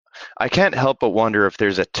I can't help but wonder if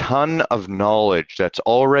there's a ton of knowledge that's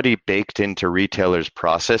already baked into retailers'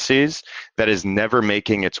 processes that is never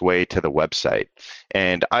making its way to the website.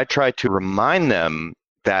 And I try to remind them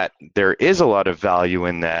that there is a lot of value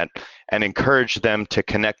in that and encourage them to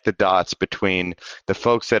connect the dots between the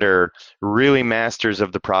folks that are really masters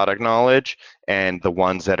of the product knowledge and the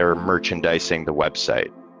ones that are merchandising the website.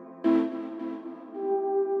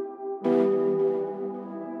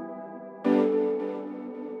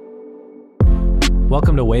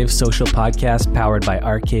 Welcome to Wave Social Podcast powered by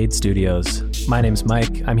Arcade Studios. My name's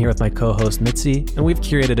Mike. I'm here with my co-host Mitzi, and we've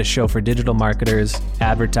curated a show for digital marketers,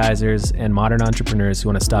 advertisers, and modern entrepreneurs who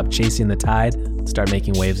want to stop chasing the tide and start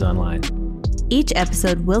making waves online. Each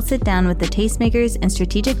episode, we'll sit down with the tastemakers and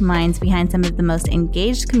strategic minds behind some of the most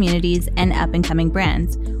engaged communities and up-and-coming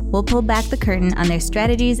brands. We'll pull back the curtain on their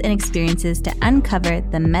strategies and experiences to uncover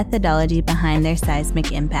the methodology behind their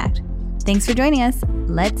seismic impact. Thanks for joining us.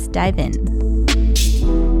 Let's dive in.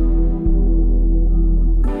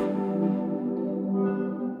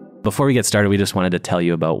 Before we get started, we just wanted to tell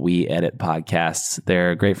you about We Edit Podcasts.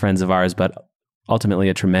 They're great friends of ours, but ultimately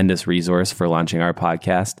a tremendous resource for launching our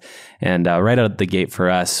podcast. And right out the gate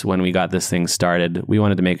for us, when we got this thing started, we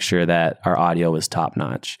wanted to make sure that our audio was top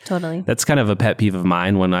notch. Totally. That's kind of a pet peeve of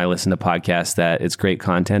mine when I listen to podcasts, that it's great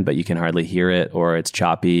content, but you can hardly hear it, or it's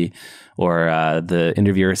choppy, or the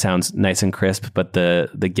interviewer sounds nice and crisp, but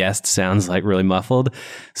the guest sounds like really muffled.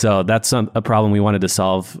 So that's a problem we wanted to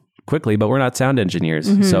solve quickly, but we're not sound engineers.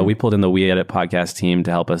 Mm-hmm. So we pulled in the We Edit podcast team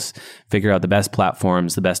to help us figure out the best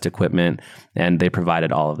platforms, the best equipment, and they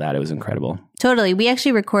provided all of that. It was incredible. Totally. We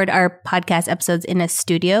actually record our podcast episodes in a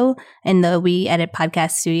studio, in the We Edit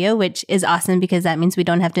podcast studio, which is awesome because that means we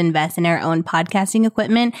don't have to invest in our own podcasting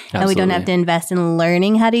equipment. Absolutely. And we don't have to invest in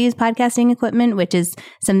learning how to use podcasting equipment, which is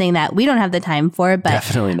something that we don't have the time for. But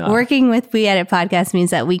definitely not. Working with We Edit podcast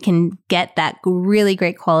means that we can get that really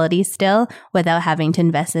great quality still without having to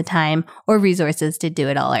invest the time or resources to do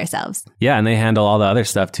it all ourselves. Yeah. And they handle all the other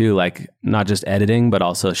stuff too, like not just editing, but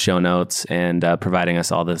also show notes and providing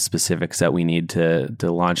us all the specifics that we need to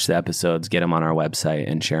launch the episodes, get them on our website,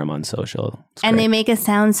 and share them on social. And they make us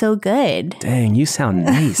sound so good. Dang, you sound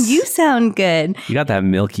nice. You sound good. You got that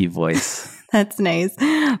milky voice. That's nice.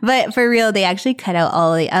 But for real, they actually cut out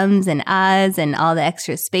all the ums and ahs and all the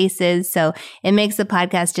extra spaces. So it makes the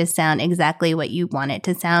podcast just sound exactly what you want it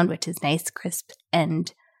to sound, which is nice, crisp,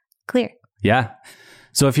 and clear. Yeah.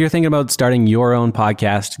 So if you're thinking about starting your own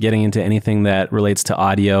podcast, getting into anything that relates to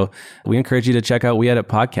audio, we encourage you to check out We Edit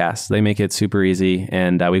Podcasts. They make it super easy,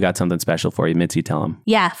 and we got something special for you. Mitzi, tell them.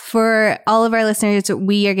 Yeah, for all of our listeners,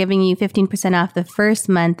 we are giving you 15% off the first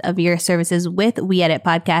month of your services with We Edit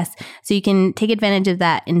Podcasts. So you can take advantage of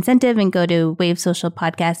that incentive and go to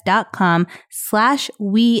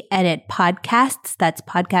wavesocialpodcast.com/We Edit Podcasts. That's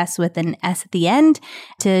podcasts with an S at the end,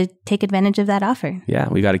 to take advantage of that offer. Yeah,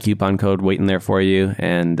 we got a coupon code waiting there for you.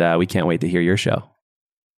 And we can't wait to hear your show.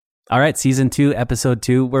 All right, Season 2, Episode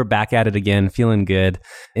 2. We're back at it again, feeling good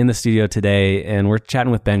in the studio today. And we're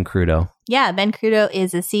chatting with Ben Crudo. Yeah, Ben Crudo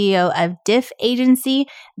is the CEO of Diff Agency.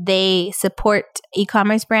 They support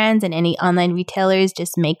e-commerce brands and any online retailers,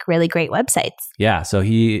 just make really great websites. Yeah, so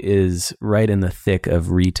he is right in the thick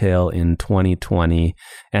of retail in 2020.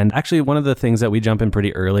 And actually, one of the things that we jump in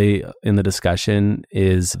pretty early in the discussion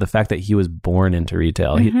is the fact that he was born into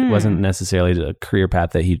retail. Mm-hmm. He wasn't necessarily a career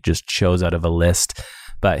path that he just chose out of a list.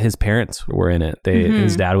 But his parents were in it.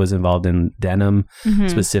 His dad was involved in denim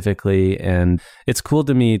specifically. And it's cool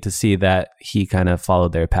to me to see that he kind of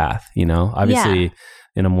followed their path, obviously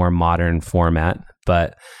in a more modern format.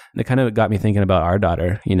 But it kind of got me thinking about our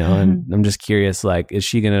daughter, and I'm just curious, like, is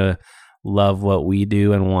she going to love what we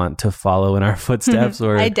do and want to follow in our footsteps?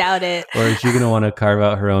 Or I doubt it. Or is she going to want to carve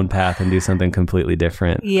out her own path and do something completely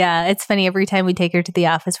different? Yeah, it's funny. Every time we take her to the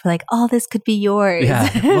office, we're like, oh, this could be yours. Yeah,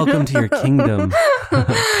 welcome to your kingdom.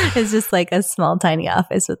 It's just like a small, tiny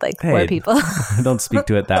office with like 4 people. Don't speak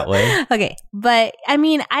to it that way. Okay. But I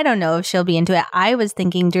mean, I don't know if she'll be into it. I was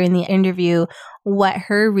thinking during the interview what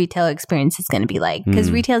her retail experience is going to be like,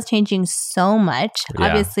 because retail is changing so much. Yeah.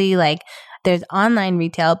 Obviously, like, there's online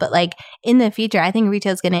retail, but like in the future, I think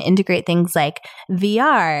retail is going to integrate things like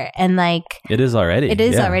VR and like... It is already.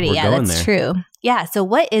 Yeah, that's true. Yeah. So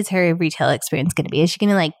what is her retail experience going to be? Is she going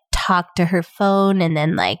to like talk to her phone and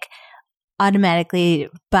then like automatically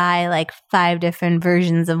buy like 5 different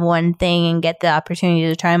versions of one thing and get the opportunity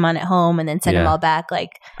to try them on at home and then send them all back?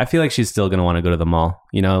 Like, I feel like she's still going to want to go to the mall.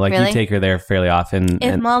 Like really? You take her there fairly often.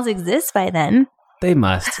 If malls exist by then. They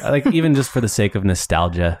must, like, even just for the sake of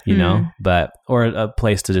nostalgia, but, or a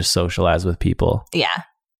place to just socialize with people. Yeah.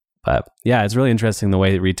 But yeah, it's really interesting the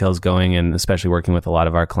way retail is going, and especially working with a lot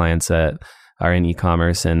of our clients that are in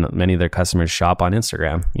e-commerce, and many of their customers shop on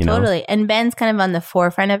Instagram, you know? Totally. And Ben's kind of on the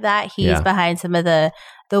forefront of that. He's behind some of the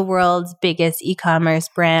world's biggest e-commerce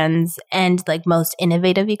brands and like most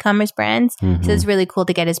innovative e-commerce brands. Mm-hmm. So it's really cool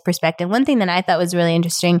to get his perspective. One thing that I thought was really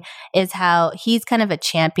interesting is how he's kind of a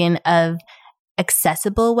champion of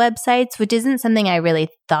accessible websites, which isn't something I really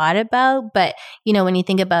thought about. But, you know, when you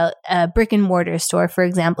think about a brick and mortar store, for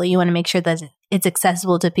example, you want to make sure that it's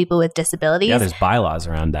accessible to people with disabilities. Yeah, there's bylaws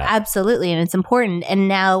around that. Absolutely. And it's important. And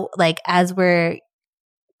now, like, as we're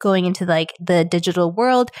going into like the digital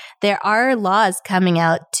world, there are laws coming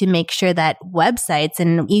out to make sure that websites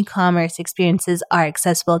and e-commerce experiences are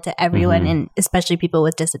accessible to everyone, and especially people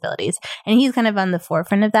with disabilities. And he's kind of on the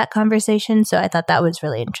forefront of that conversation. So I thought that was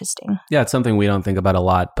really interesting. Yeah, it's something we don't think about a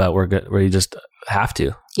lot, but we just have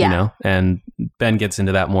to, you know? And Ben gets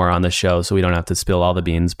into that more on the show, so we don't have to spill all the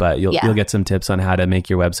beans, but you'll get some tips on how to make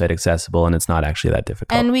your website accessible, and it's not actually that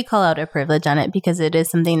difficult. And we call out our privilege on it because it is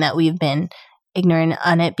something that we've been ignorant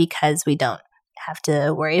on it because we don't have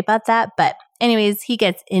to worry about that. But anyways, he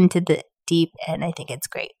gets into the deep, and I think it's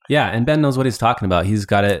great. Yeah, and Ben knows what he's talking about. He's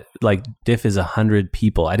got it, like, Diff is 100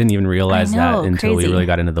 people. I didn't even realize that until we really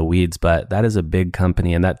got into the weeds, but that is a big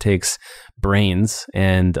company, and that takes brains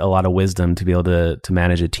and a lot of wisdom to be able to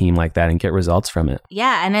manage a team like that and get results from it.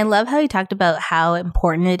 Yeah, and I love how he talked about how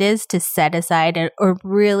important it is to set aside or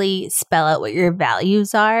really spell out what your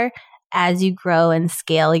values are as you grow and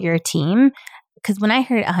scale your team. Because when I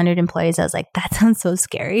heard 100 employees, I was like, that sounds so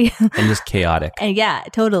scary. And just chaotic. And yeah,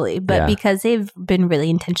 totally. But because they've been really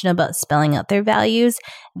intentional about spelling out their values,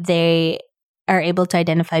 they are able to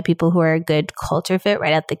identify people who are a good culture fit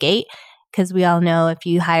right out the gate. Because we all know if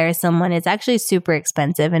you hire someone, it's actually super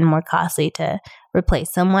expensive and more costly to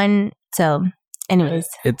replace someone. So anyways.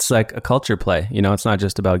 It's like a culture play. You know, it's not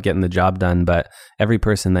just about getting the job done, but every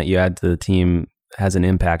person that you add to the team has an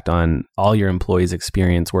impact on all your employees'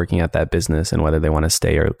 experience working at that business and whether they want to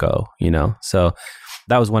stay or go, you know? So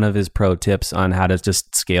that was one of his pro tips on how to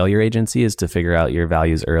just scale your agency, is to figure out your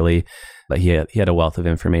values early. But he had a wealth of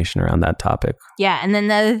information around that topic. Yeah. And then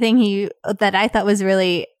the other thing that I thought was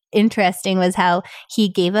really interesting was how he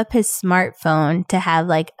gave up his smartphone to have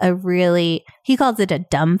like he calls it a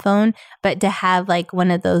dumb phone, but to have like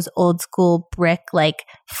one of those old school brick like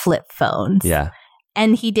flip phones. Yeah.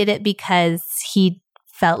 And he did it because he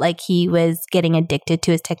felt like he was getting addicted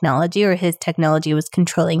to his technology, or his technology was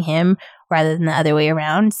controlling him rather than the other way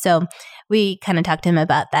around. So we kind of talked to him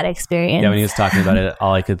about that experience. Yeah, when he was talking about it,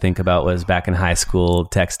 all I could think about was back in high school,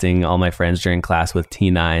 texting all my friends during class with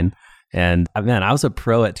T9. And man, I was a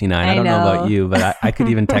pro at T9. I don't know about you, but I could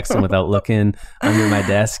even text them without looking under my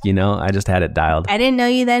desk, you know? I just had it dialed. I didn't know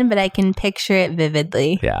you then, but I can picture it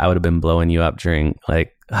vividly. Yeah, I would have been blowing you up during,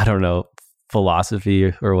 like, I don't know,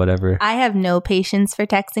 philosophy or whatever. I have no patience for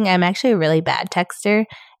texting. I'm actually a really bad texter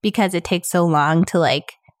because it takes so long to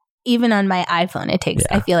like, even on my iPhone, it takes,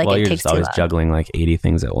 I feel like it takes too long. You're just always juggling like 80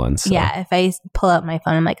 things at once. So. Yeah. If I pull out my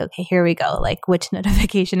phone, I'm like, okay, here we go. Like, which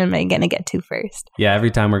notification am I going to get to first? Yeah.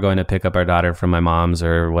 Every time we're going to pick up our daughter from my mom's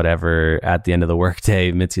or whatever at the end of the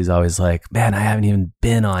workday, Mitzi's always like, man, I haven't even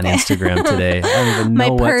been on Instagram today. I don't even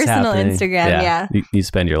know what's happening. My personal Instagram. Yeah. You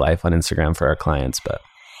spend your life on Instagram for our clients, but.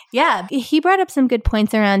 Yeah, he brought up some good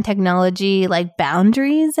points around technology, like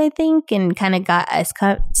boundaries, I think, and kind of got us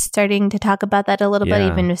starting to talk about that a little bit,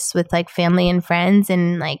 even just with like family and friends,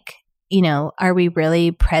 and like, you know, are we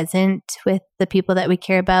really present with the people that we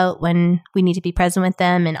care about when we need to be present with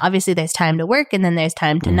them? And obviously there's time to work and then there's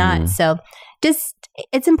time to not. So just,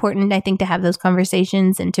 it's important, I think, to have those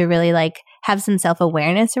conversations and to really like have some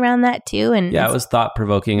self-awareness around that too. And yeah, it was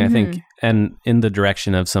thought-provoking, I think, and in the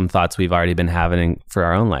direction of some thoughts we've already been having for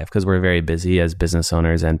our own life, because we're very busy as business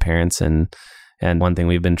owners and parents. And one thing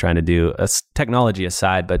we've been trying to do, technology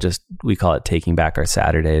aside, but just we call it taking back our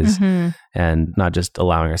Saturdays, and not just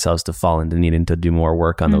allowing ourselves to fall into needing to do more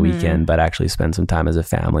work on the weekend, but actually spend some time as a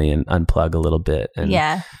family and unplug a little bit. And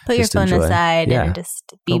put your phone aside and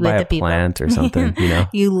just be with the people. Buy a plant or something, you know.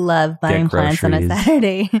 You love buying plants on a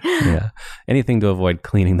Saturday. Yeah, anything to avoid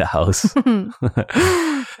cleaning the house.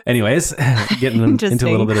 Anyways, getting into a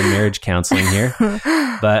little bit of marriage counseling here,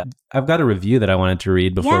 but I've got a review that I wanted to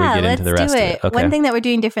read before we get into the rest of it. Okay. One thing that we're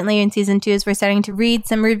doing differently in season 2 is we're starting to read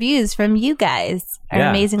some reviews from you guys, our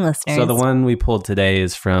amazing listeners. So the one we pulled today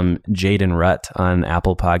is from Jaden Rutt on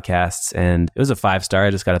Apple Podcasts, and it was a 5-star.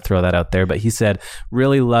 I just got to throw that out there. But he said,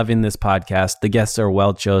 really loving this podcast. The guests are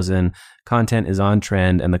well chosen. content is on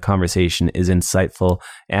trend, and the conversation is insightful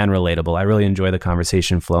and relatable. I really enjoy the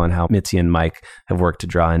conversation flow and how Mitzi and Mike have worked to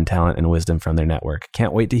draw in talent and wisdom from their network.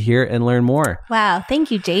 Can't wait to hear and learn more. Wow.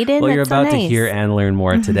 Thank you, Jaden. Well, you're That's about to hear and learn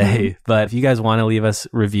more today. But if you guys want to leave us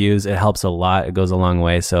reviews, it helps a lot. It goes a long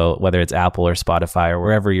way. So whether it's Apple or Spotify or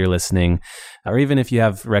wherever you're listening, or even if you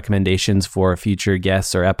have recommendations for future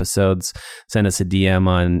guests or episodes, send us a DM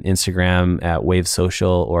on Instagram at Wave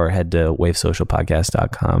Social or head to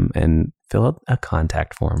wavesocialpodcast.com and fill out a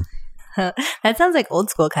contact form. That sounds like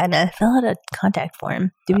old school, kind of. Fill out a contact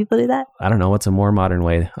form. Do people do that? I don't know. What's a more modern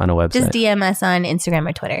way on a website? Just DM us on Instagram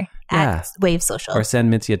or Twitter at Wave Social. Or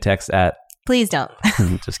send Mitzi a text at... Please don't.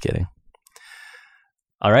 Just kidding.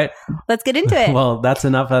 All right. Let's get into it. Well, that's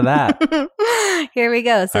enough of that. Here we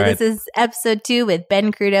go. So this is episode 2 with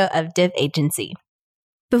Ben Crudo of Diff Agency.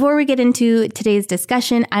 Before we get into today's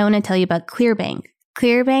discussion, I want to tell you about ClearBank.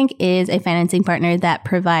 ClearBank is a financing partner that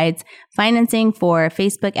provides financing for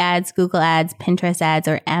Facebook ads, Google ads, Pinterest ads,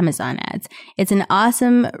 or Amazon ads. It's an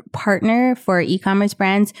awesome partner for e-commerce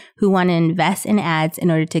brands who want to invest in ads in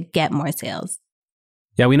order to get more sales.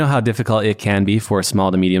 Yeah, we know how difficult it can be for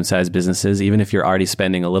small to medium-sized businesses, even if you're already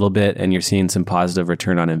spending a little bit and you're seeing some positive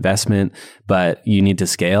return on investment, but you need to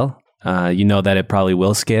scale. You know that it probably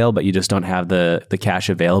will scale, but you just don't have the cash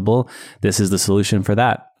available. This is the solution for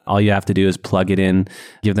that. All you have to do is plug it in,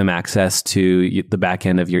 give them access to the back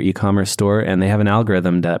end of your e-commerce store, and they have an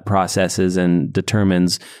algorithm that processes and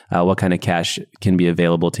determines what kind of cash can be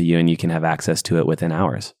available to you, and you can have access to it within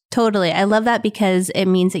hours. Totally. I love that because it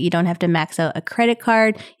means that you don't have to max out a credit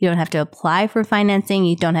card. You don't have to apply for financing.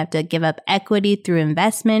 You don't have to give up equity through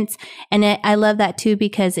investments. And I love that too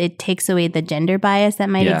because it takes away the gender bias that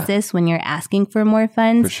might exist when you're asking for more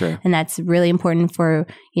funds. For sure. And that's really important for,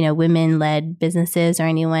 women-led businesses or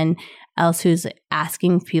anyone else who's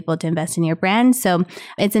asking people to invest in your brand. So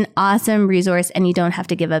it's an awesome resource and you don't have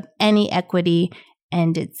to give up any equity.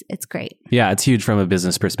 And it's great. Yeah, it's huge from a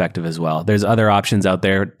business perspective as well. There's other options out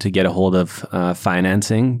there to get a hold of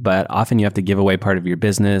financing, but often you have to give away part of your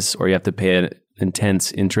business or you have to pay an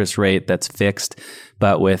intense interest rate that's fixed.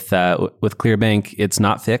 But with ClearBank, it's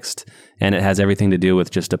not fixed, and it has everything to do with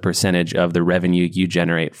just a percentage of the revenue you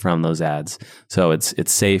generate from those ads. So it's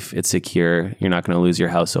safe, it's secure. You're not going to lose your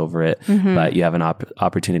house over it, but you have an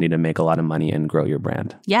opportunity to make a lot of money and grow your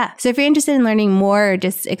brand. Yeah. So if you're interested in learning more or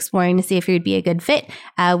just exploring to see if you'd be a good fit,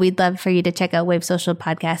 we'd love for you to check out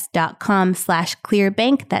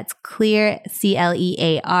wavesocialpodcast.com/clearbank. That's clear,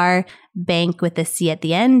 CLEAR, bank with a C at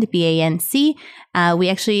the end, BANC. We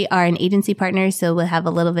actually are an agency partner, so we'll have a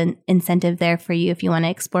little bit of an incentive there for you if you want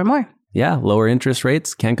to explore more. Yeah, lower interest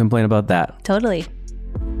rates. Can't complain about that. Totally.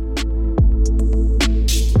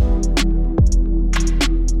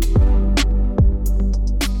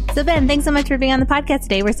 So Ben, thanks so much for being on the podcast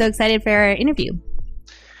today. We're so excited for our interview.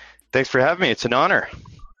 Thanks for having me. It's an honor. Awesome.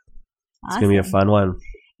 It's going to be a fun one.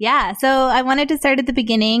 Yeah. So I wanted to start at the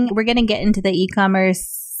beginning. We're going to get into the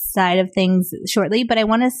e-commerce side of things shortly, but I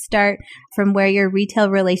want to start from where your retail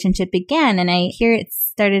relationship began. And I hear it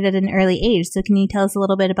started at an early age. So can you tell us a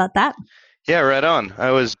little bit about that? Yeah, right on.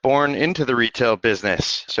 I was born into the retail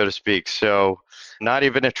business, so to speak. So not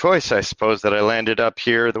even a choice, I suppose, that I landed up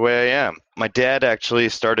here the way I am. My dad actually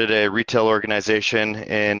started a retail organization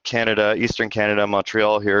in Canada, Eastern Canada,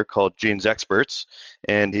 Montreal here, called Jeans Experts.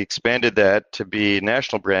 And he expanded that to be a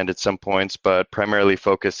national brand at some points, but primarily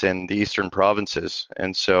focused in the eastern provinces.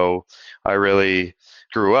 And so I really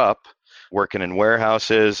grew up working in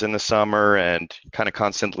warehouses in the summer and kind of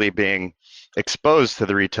constantly being exposed to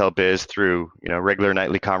the retail biz through, regular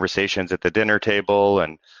nightly conversations at the dinner table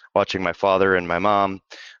and watching my father and my mom,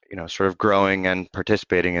 sort of growing and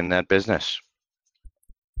participating in that business.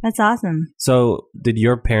 That's awesome. So did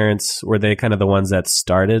your parents, were they kind of the ones that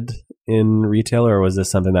started in retail, or was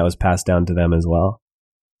this something that was passed down to them as well?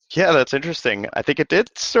 Yeah, that's interesting. I think it did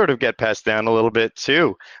sort of get passed down a little bit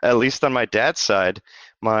too, at least on my dad's side.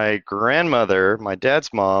 My grandmother, my dad's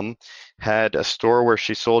mom, had a store where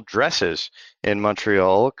she sold dresses in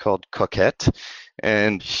Montreal called Coquette.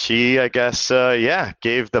 And she, I guess,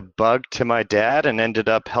 gave the bug to my dad and ended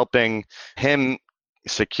up helping him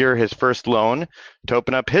secure his first loan to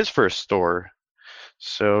open up his first store.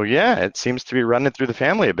 So, yeah, it seems to be running through the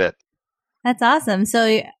family a bit. That's awesome.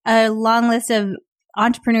 So a long list of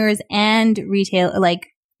entrepreneurs and retail, like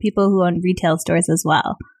people who own retail stores as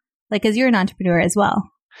well. Like, because you're an entrepreneur as well.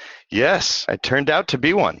 Yes, I turned out to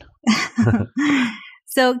be one.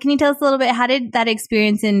 So can you tell us a little bit, how did that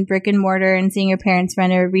experience in brick and mortar and seeing your parents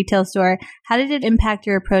run a retail store, how did it impact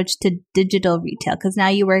your approach to digital retail? Because now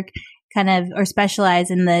you work kind of or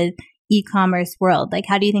specialize in the e-commerce world. Like,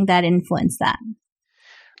 how do you think that influenced that?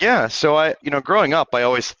 Yeah, so growing up, I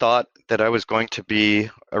always thought that I was going to be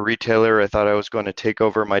a retailer. I thought I was going to take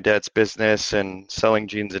over my dad's business, and selling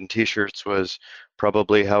jeans and t-shirts was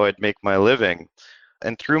probably how I'd make my living.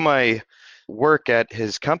 And through my work at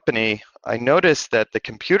his company, I noticed that the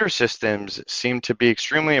computer systems seemed to be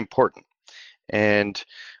extremely important. And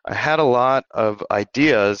I had a lot of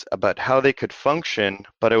ideas about how they could function,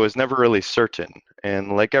 but I was never really certain.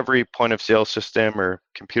 And like every point of sale system or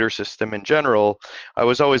computer system in general, I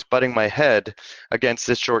was always butting my head against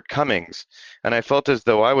its shortcomings. And I felt as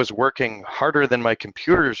though I was working harder than my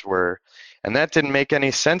computers were, and that didn't make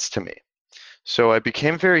any sense to me. So I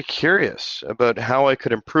became very curious about how I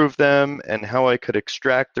could improve them and how I could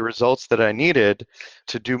extract the results that I needed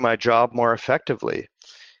to do my job more effectively.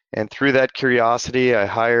 And through that curiosity, I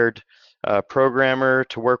hired a programmer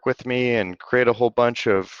to work with me and create a whole bunch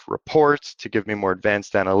of reports to give me more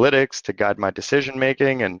advanced analytics to guide my decision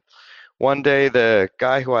making. And one day, the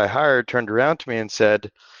guy who I hired turned around to me and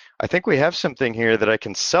said, I think we have something here that I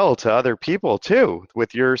can sell to other people too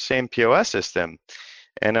with your same POS system.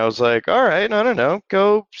 And I was like, all right, I don't know,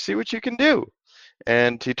 go see what you can do.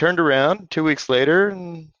 And he turned around 2 weeks later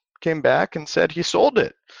and came back and said he sold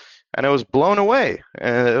it. And I was blown away.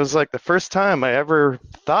 And it was like the first time I ever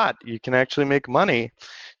thought you can actually make money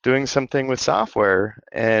doing something with software.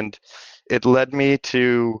 And it led me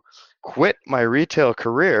to quit my retail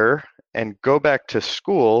career and go back to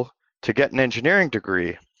school to get an engineering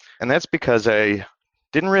degree. And that's because I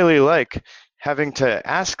didn't really like having to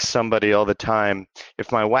ask somebody all the time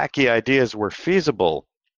if my wacky ideas were feasible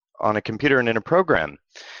on a computer and in a program.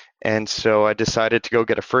 And so I decided to go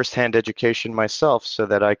get a first-hand education myself so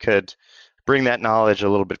that I could bring that knowledge a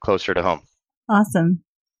little bit closer to home. Awesome.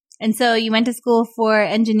 And so you went to school for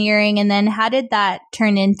engineering, and then how did that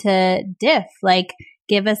turn into diff? Like,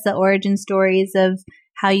 give us the origin stories of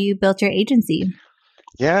how you built your agency.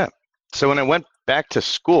 Yeah. So when I went back to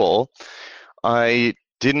school, I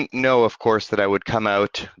didn't know, of course, that I would come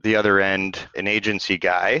out the other end an agency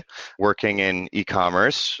guy working in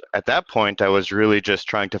e-commerce. At that point, I was really just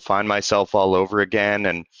trying to find myself all over again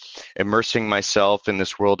and immersing myself in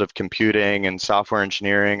this world of computing and software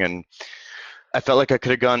engineering. And I felt like I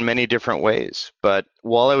could have gone many different ways. But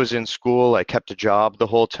while I was in school, I kept a job the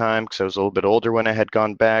whole time because I was a little bit older when I had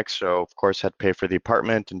gone back. So, of course, I had to pay for the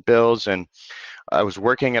apartment and bills. And I was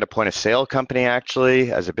working at a point of sale company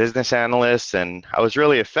actually as a business analyst, and I was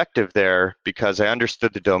really effective there because I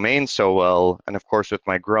understood the domain so well. And of course, with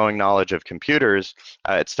my growing knowledge of computers,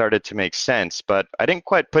 it started to make sense. But I didn't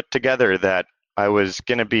quite put together that I was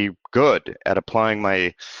going to be good at applying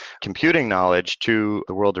my computing knowledge to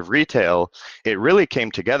the world of retail. It really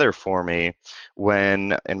came together for me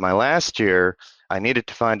when, in my last year, I needed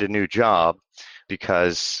to find a new job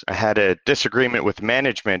because I had a disagreement with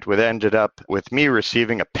management, which ended up with me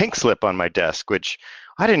receiving a pink slip on my desk, which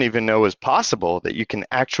I didn't even know was possible, that you can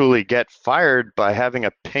actually get fired by having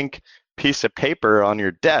a pink piece of paper on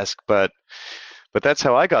your desk. But that's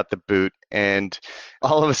how I got the boot. And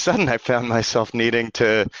all of a sudden, I found myself needing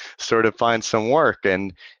to sort of find some work.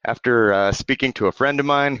 And after speaking to a friend of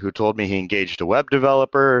mine who told me he engaged a web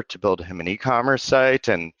developer to build him an e-commerce site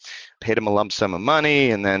and paid him a lump sum of money,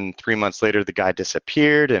 and then 3 months later, the guy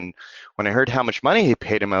disappeared. And when I heard how much money he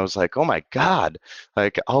paid him, I was like, oh my God,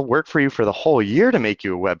 like, I'll work for you for the whole year to make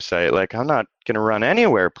you a website. Like, I'm not going to run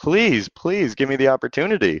anywhere. Please, please give me the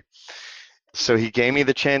opportunity. So he gave me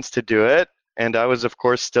the chance to do it. And I was, of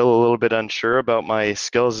course, still a little bit unsure about my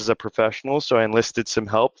skills as a professional, so I enlisted some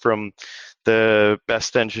help from the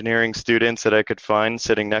best engineering students that I could find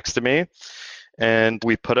sitting next to me. And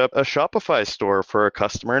we put up a Shopify store for a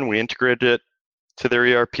customer, and we integrated it to their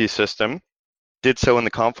ERP system. Did so in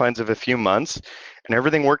the confines of a few months, and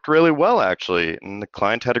everything worked really well, actually. And the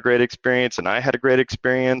client had a great experience, and I had a great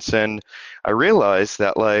experience, and I realized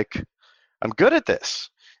that, like, I'm good at this.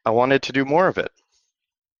 I wanted to do more of it.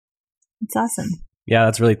 It's awesome. Yeah,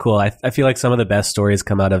 that's really cool. I feel like some of the best stories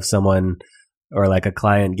come out of someone or like a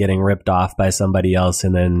client getting ripped off by somebody else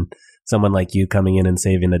and then someone like you coming in and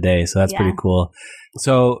saving the day. So that's pretty cool.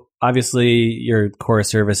 So obviously your core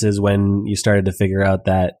services, when you started to figure out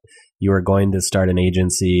that you were going to start an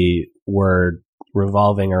agency, were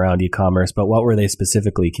revolving around e-commerce, but what were they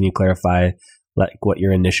specifically? Can you clarify like what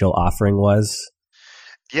your initial offering was?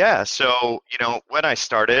 Yeah, so, when I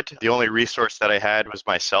started, the only resource that I had was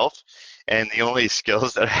myself, and the only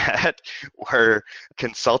skills that I had were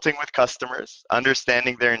consulting with customers,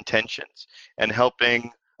 understanding their intentions, and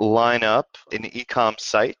helping line up an e-com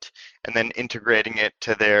site, and then integrating it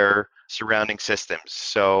to their surrounding systems.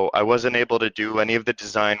 So I wasn't able to do any of the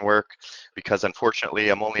design work because, unfortunately,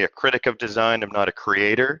 I'm only a critic of design. I'm not a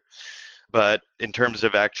creator. But in terms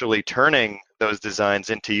of actually turning those designs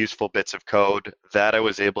into useful bits of code, that I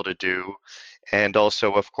was able to do. And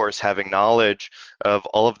also, of course, having knowledge of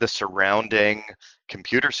all of the surrounding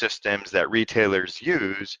computer systems that retailers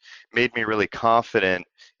use made me really confident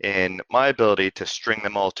in my ability to string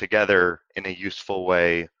them all together in a useful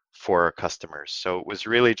way for our customers. So it was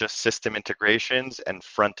really just system integrations and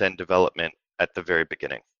front end development at the very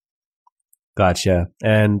beginning. Gotcha.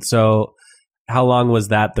 And so how long was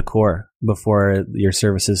that the core before your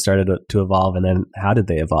services started to evolve? And then how did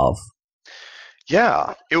they evolve?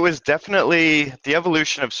 Yeah, it was definitely the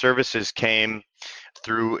evolution of services came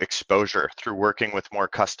through exposure, through working with more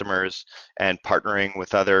customers and partnering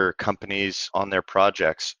with other companies on their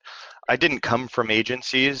projects. I didn't come from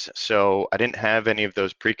agencies, so I didn't have any of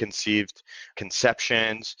those preconceived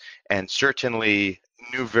conceptions, and certainly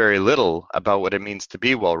knew very little about what it means to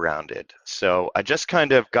be well-rounded. So I just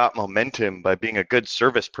kind of got momentum by being a good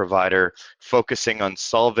service provider, focusing on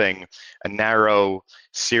solving a narrow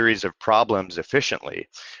series of problems efficiently.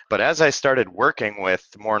 But as I started working with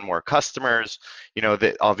more and more customers,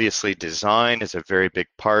 that obviously design is a very big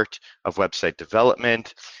part of website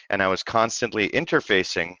development, and I was constantly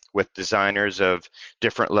interfacing with designers of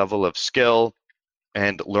different level of skill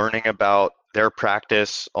and learning about their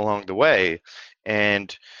practice along the way.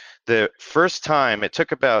 And the first time, it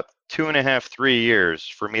took about 2.5, 3 years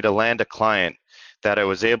for me to land a client that I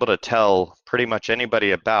was able to tell pretty much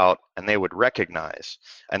anybody about and they would recognize.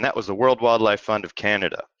 And that was the World Wildlife Fund of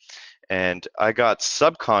Canada. And I got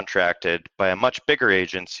subcontracted by a much bigger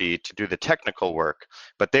agency to do the technical work,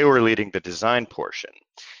 but they were leading the design portion.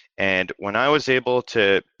 And when I was able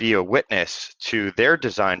to be a witness to their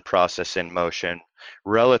design process in motion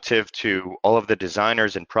relative to all of the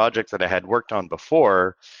designers and projects that I had worked on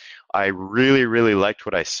before, I really, really liked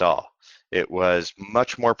what I saw. It was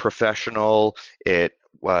much more professional. It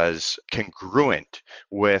was congruent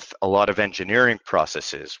with a lot of engineering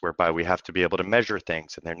processes whereby we have to be able to measure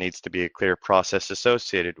things and there needs to be a clear process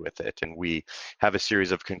associated with it. And we have a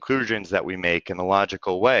series of conclusions that we make in a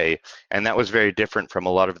logical way. And that was very different from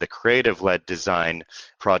a lot of the creative-led design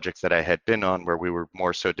projects that I had been on where we were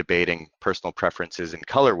more so debating personal preferences and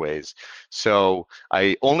colorways. So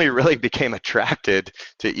I only really became attracted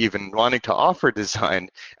to even wanting to offer design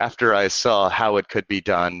after I saw how it could be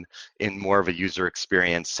done in more of a user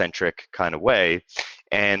experience centric kind of way.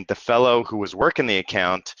 And the fellow who was working the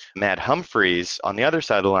account, Matt Humphreys, on the other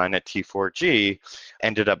side of the line at T4G,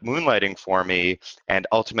 ended up moonlighting for me and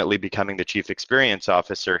ultimately becoming the chief experience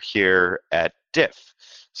officer here at Diff.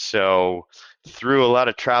 So through a lot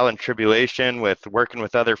of trial and tribulation with working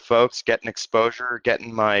with other folks, getting exposure,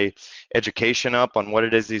 getting my education up on what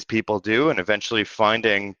it is these people do, and eventually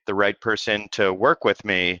finding the right person to work with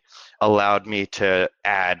me allowed me to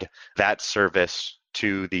add that service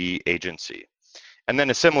to the agency. And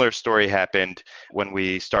then a similar story happened when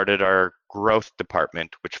we started our growth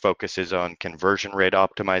department, which focuses on conversion rate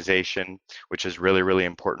optimization, which is really, really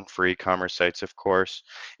important for e-commerce sites, of course.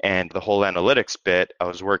 And the whole analytics bit, I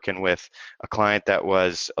was working with a client that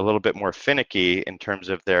was a little bit more finicky in terms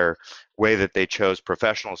of their way that they chose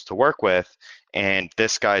professionals to work with. And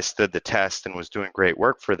this guy stood the test and was doing great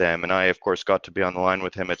work for them. And I, of course, got to be on the line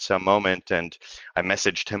with him at some moment. And I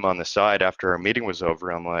messaged him on the side after our meeting was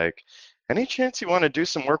over. I'm like, any chance you want to do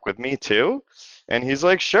some work with me too? And he's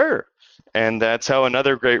like, sure. And that's how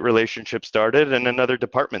another great relationship started and another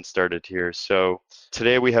department started here. So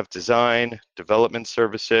today we have design, development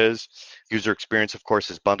services, user experience, of course,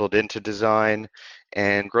 is bundled into design,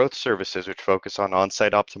 and growth services, which focus on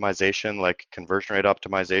on-site optimization like conversion rate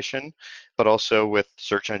optimization, but also with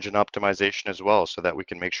search engine optimization as well, so that we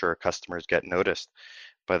can make sure our customers get noticed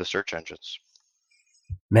by the search engines.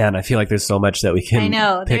 Man, I feel like there's so much that we can I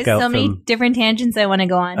know. pick There's out so many from... different tangents I want to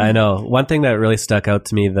go on. I know. One thing that really stuck out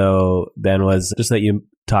to me, though, Ben, was just that you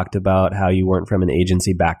talked about how you weren't from an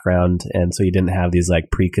agency background, and so you didn't have these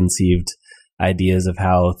like preconceived ideas of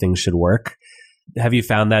how things should work. Have you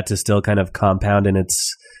found that to still kind of compound in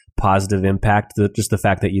its positive impact, just the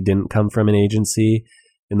fact that you didn't come from an agency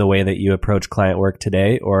in the way that you approach client work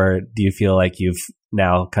today? Or do you feel like you've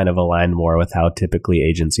now kind of aligned more with how typically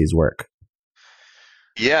agencies work?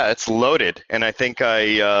 Yeah, it's loaded. And I think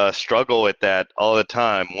I struggle with that all the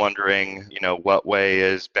time, wondering, what way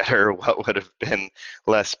is better, what would have been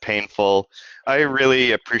less painful. I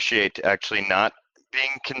really appreciate actually not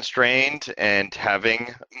being constrained and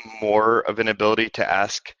having more of an ability to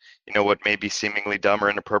ask, what may be seemingly dumb or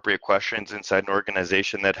inappropriate questions inside an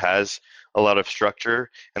organization that has a lot of structure.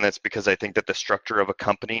 And that's because I think that the structure of a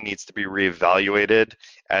company needs to be reevaluated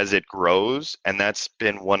as it grows. And that's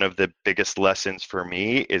been one of the biggest lessons for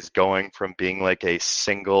me, is going from being like a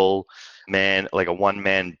single man, like a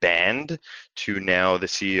one-man band, to now the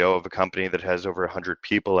CEO of a company that has over 100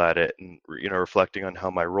 people at it, and reflecting on how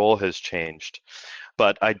my role has changed.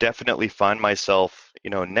 But I definitely find myself,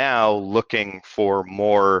 now looking for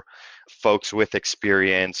more folks with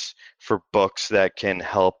experience, for books that can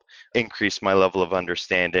help increase my level of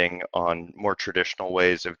understanding on more traditional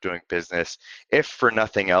ways of doing business, if for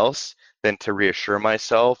nothing else than to reassure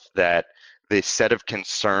myself that the set of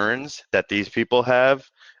concerns that these people have,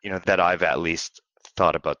 that I've at least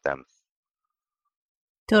thought about them.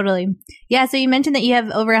 Totally. Yeah. So you mentioned that you have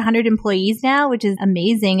over 100 employees now, which is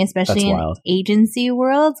amazing, especially in agency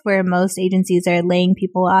worlds where most agencies are laying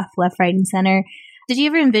people off left, right, and center. Did you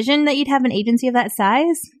ever envision that you'd have an agency of that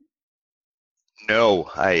size? No,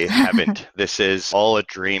 I haven't. This is all a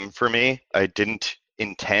dream for me. I didn't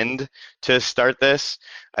intend to start this.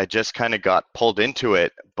 I just kind of got pulled into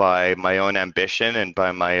it by my own ambition and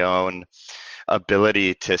by my own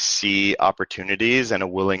ability to see opportunities and a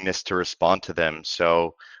willingness to respond to them.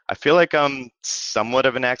 So I feel like I'm somewhat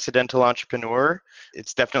of an accidental entrepreneur.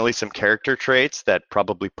 It's definitely some character traits that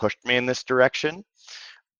probably pushed me in this direction.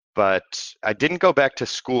 But I didn't go back to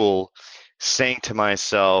school saying to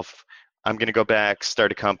myself, I'm going to go back,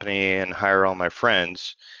 start a company, and hire all my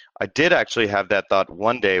friends. I did actually have that thought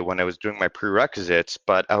one day when I was doing my prerequisites,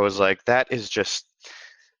 but I was like, that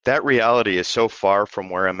reality is so far from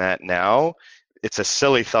where I'm at now. It's a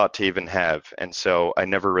silly thought to even have. And so I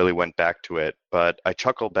never really went back to it. But I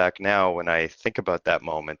chuckle back now when I think about that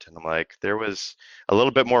moment. And I'm like, there was a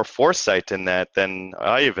little bit more foresight in that than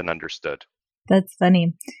I even understood. That's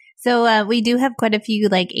funny. So we do have quite a few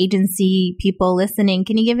agency people listening.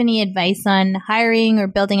 Can you give any advice on hiring or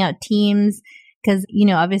building out teams? Because,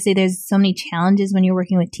 obviously there's so many challenges when you're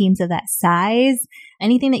working with teams of that size.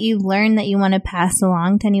 Anything that you've learned that you want to pass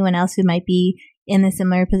along to anyone else who might be in a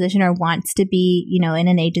similar position or wants to be, in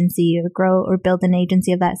an agency or grow or build an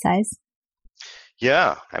agency of that size?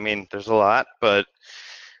 Yeah, I mean, there's a lot, but,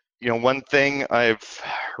 one thing I've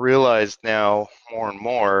realized now more and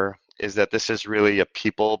more is that this is really a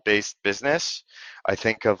people-based business. I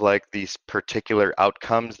think of these particular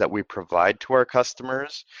outcomes that we provide to our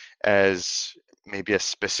customers as maybe a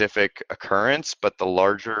specific occurrence, but the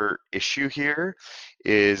larger issue here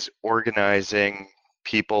is organizing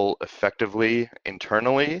people effectively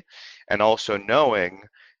internally and also knowing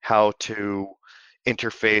how to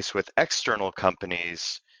interface with external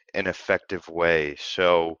companies in an effective way.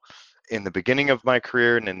 So in the beginning of my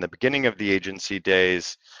career and in the beginning of the agency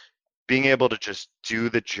days, being able to just do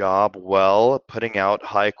the job well, putting out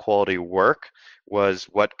high quality work was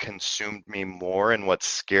what consumed me more and what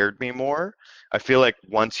scared me more. I feel like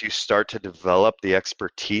once you start to develop the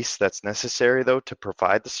expertise that's necessary, though, to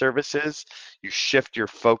provide the services, you shift your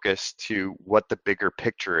focus to what the bigger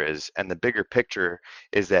picture is. And the bigger picture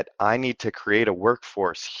is that I need to create a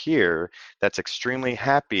workforce here that's extremely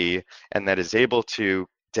happy and that is able to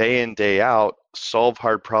day in, day out, solve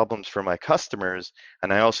hard problems for my customers.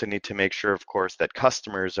 And I also need to make sure, of course, that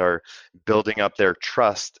customers are building up their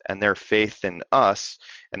trust and their faith in us,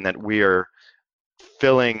 and that we are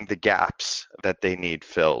filling the gaps that they need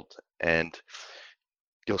filled. And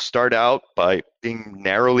you'll start out by being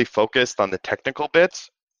narrowly focused on the technical bits,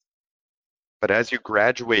 but as you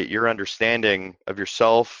graduate your understanding of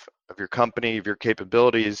yourself, of your company, of your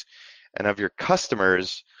capabilities, and of your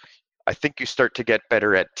customers, I think you start to get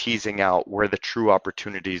better at teasing out where the true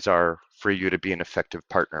opportunities are for you to be an effective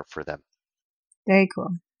partner for them. Very cool.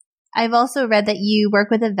 I've also read that you work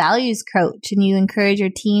with a values coach and you encourage your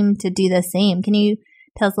team to do the same. Can you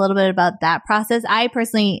tell us a little bit about that process? I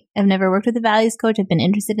personally have never worked with a values coach. I've been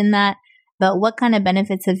interested in that. But what kind of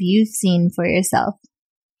benefits have you seen for yourself?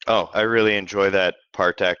 Oh, I really enjoy that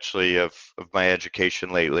part actually of my education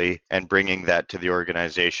lately and bringing that to the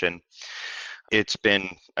organization. It's been,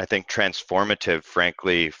 I think, transformative,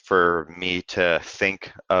 frankly, for me to think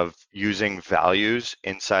of using values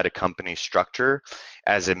inside a company structure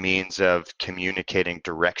as a means of communicating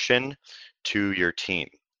direction to your team.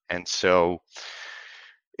 And so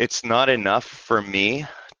it's not enough for me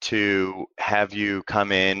to have you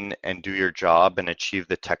come in and do your job and achieve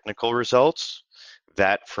the technical results.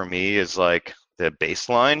 That for me is like the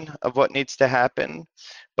baseline of what needs to happen.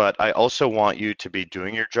 But I also want you to be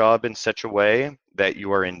doing your job in such a way that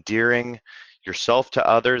you are endearing yourself to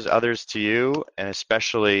others, others to you, and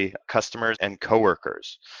especially customers and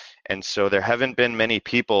coworkers. And so there haven't been many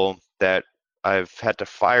people that I've had to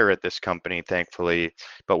fire at this company, thankfully.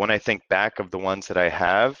 But when I think back of the ones that I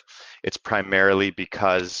have, it's primarily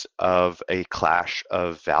because of a clash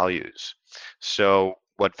of values. So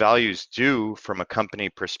what values do from a company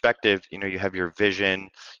perspective, you have your vision,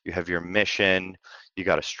 you have your mission, you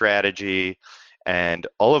got a strategy, and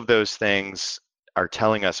all of those things are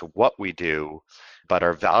telling us what we do, but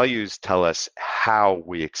our values tell us how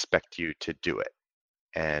we expect you to do it.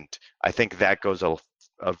 And I think that goes a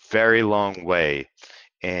very long way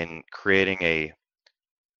in creating a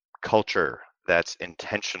culture that's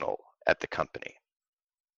intentional at the company.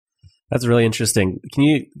 That's really interesting. Can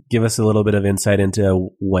you give us a little bit of insight into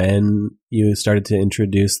when you started to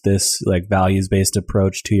introduce this like values-based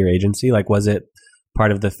approach to your agency? Like, was it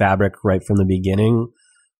part of the fabric right from the beginning,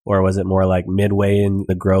 or was it more like midway in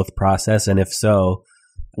the growth process? And if so,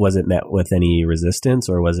 was it met with any resistance,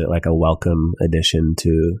 or was it like a welcome addition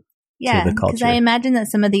to the culture? Because I imagine that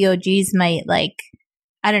some of the OGs might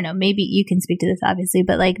I don't know, maybe you can speak to this obviously,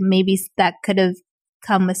 but like maybe that could have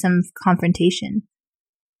come with some confrontation.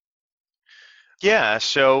 Yeah,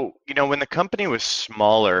 so, when the company was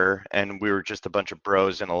smaller and we were just a bunch of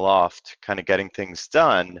bros in a loft kind of getting things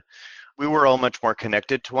done, we were all much more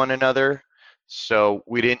connected to one another. So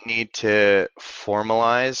we didn't need to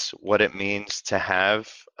formalize what it means to have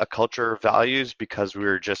a culture of values because we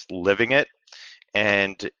were just living it.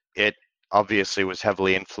 And it obviously was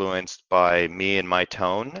heavily influenced by me and my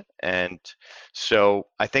tone. And so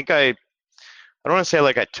I think I don't want to say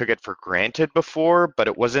like I took it for granted before, but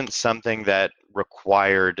it wasn't something that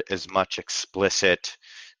required as much explicit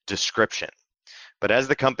description. But as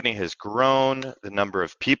the company has grown, the number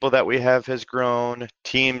of people that we have has grown,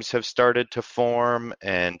 teams have started to form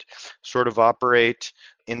and sort of operate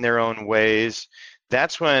in their own ways.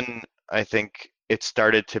 That's when I think it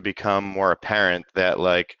started to become more apparent that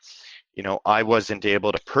I wasn't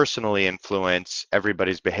able to personally influence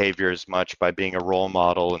everybody's behavior as much by being a role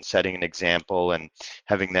model and setting an example and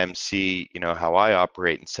having them see, how I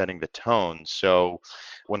operate and setting the tone. So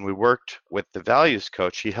when we worked with the values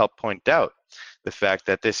coach, he helped point out the fact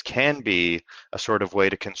that this can be a sort of way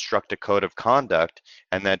to construct a code of conduct,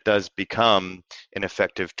 and that does become an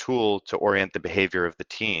effective tool to orient the behavior of the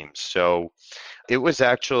team. So it was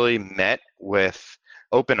actually met with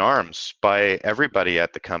open arms by everybody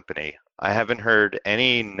at the company. I haven't heard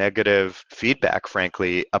any negative feedback,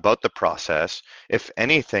 frankly, about the process. If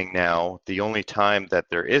anything now, the only time that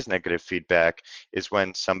there is negative feedback is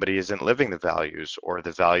when somebody isn't living the values or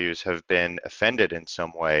the values have been offended in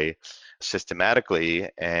some way systematically,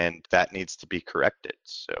 and that needs to be corrected.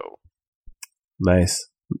 So nice.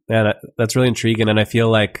 Yeah, that's really intriguing. And I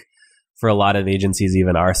feel like for a lot of agencies,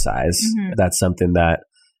 even our size, that's something that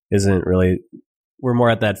isn't really... We're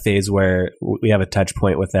more at that phase where we have a touch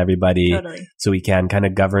point with everybody, totally. So we can kind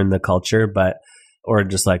of govern the culture, or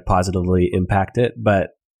just like positively impact it. But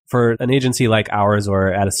for an agency like ours,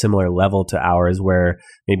 or at a similar level to ours, where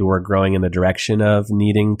maybe we're growing in the direction of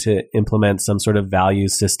needing to implement some sort of value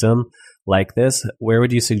system like this, where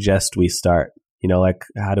would you suggest we start?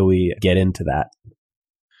 How do we get into that?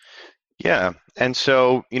 Yeah. And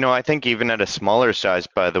so, I think even at a smaller size,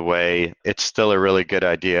 by the way, it's still a really good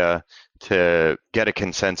idea to get a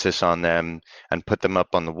consensus on them and put them up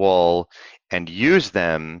on the wall and use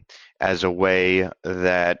them as a way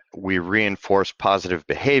that we reinforce positive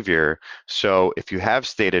behavior. So if you have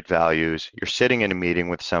stated values, you're sitting in a meeting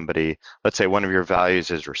with somebody, let's say one of your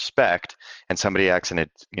values is respect, and somebody acts in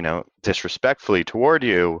it, disrespectfully toward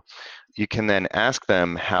you, you can then ask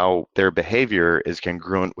them how their behavior is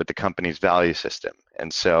congruent with the company's value system.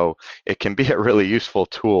 And so it can be a really useful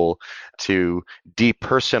tool to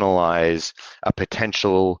depersonalize a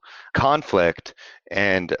potential conflict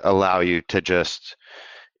and allow you to just,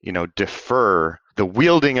 defer the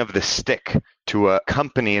wielding of the stick to a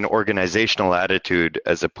company and organizational attitude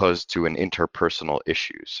as opposed to an interpersonal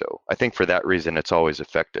issue. So I think for that reason, it's always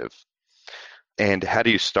effective. And how do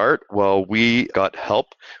you start? Well, we got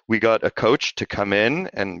help. We got a coach to come in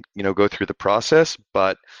and, go through the process,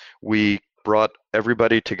 but we brought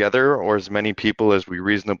everybody together, or as many people as we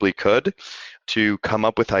reasonably could, to come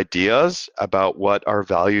up with ideas about what our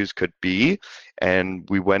values could be. And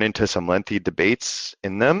we went into some lengthy debates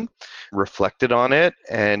in them, reflected on it,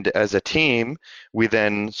 and as a team, we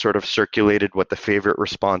then sort of circulated what the favorite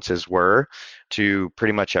responses were to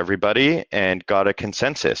pretty much everybody and got a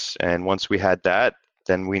consensus. And once we had that,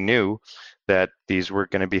 then we knew that these were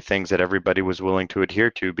going to be things that everybody was willing to adhere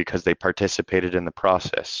to because they participated in the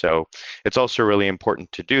process. So it's also really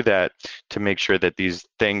important to do that, to make sure that these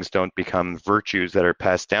things don't become virtues that are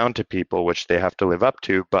passed down to people, which they have to live up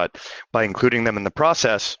to. But by including them in the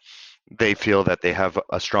process, they feel that they have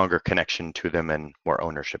a stronger connection to them and more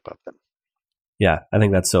ownership of them. Yeah, I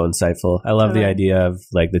think that's so insightful. I love the idea of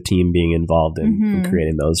like the team being involved in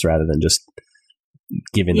creating those rather than just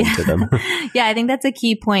giving them to them. Yeah, I think that's a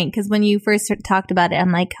key point, because when you first talked about it,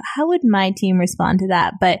 I'm like, how would my team respond to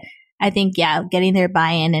that? But I think, yeah, getting their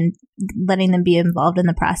buy-in and letting them be involved in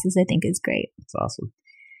the process, I think is great. That's awesome.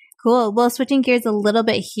 Cool. Well, switching gears a little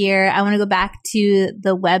bit here, I want to go back to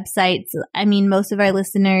the websites. I mean, most of our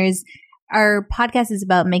listeners, our podcast is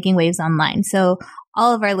about making waves online. So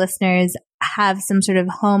all of our listeners have some sort of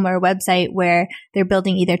home or website where they're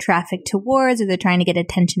building either traffic towards or they're trying to get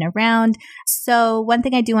attention around. So one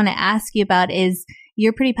thing I do want to ask you about is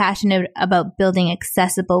you're pretty passionate about building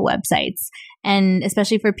accessible websites, and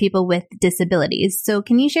especially for people with disabilities. So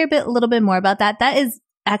can you share a little bit more about that? That is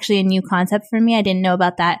actually a new concept for me. I didn't know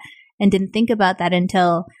about that and didn't think about that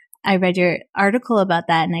until I read your article about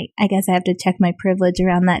that. And I guess I have to check my privilege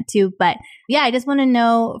around that too. But yeah, I just want to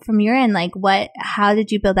know from your end, like how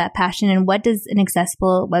did you build that passion, and what does an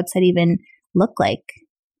accessible website even look like?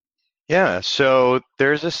 Yeah, so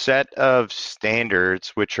there's a set of standards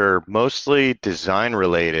which are mostly design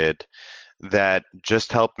related that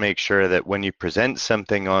just help make sure that when you present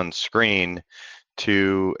something on screen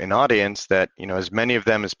to an audience that, as many of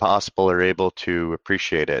them as possible are able to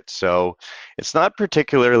appreciate it. So it's not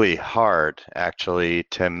particularly hard, actually,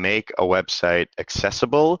 to make a website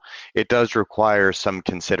accessible. It does require some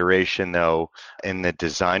consideration, though, in the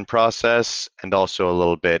design process and also a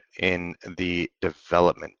little bit in the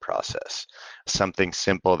development process. Something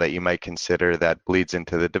simple that you might consider that bleeds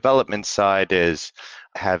into the development side is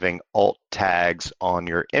having alt tags on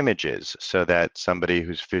your images so that somebody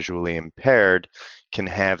who's visually impaired can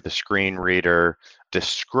have the screen reader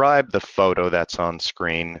describe the photo that's on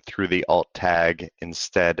screen through the alt tag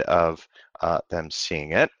instead of them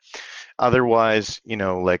seeing it. Otherwise,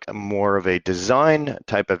 like more of a design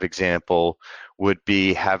type of example would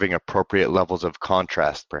be having appropriate levels of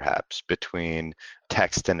contrast, perhaps, between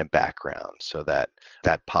text and a background so that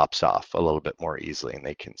pops off a little bit more easily and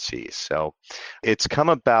they can see. So it's come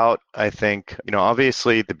about, I think,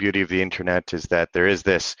 obviously the beauty of the internet is that there is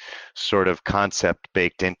this sort of concept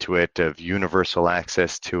baked into it of universal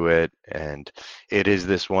access to it. And it is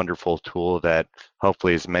this wonderful tool that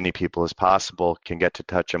hopefully as many people as possible can get to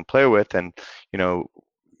touch and play with. And,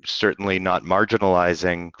 certainly not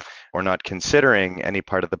marginalizing or not considering any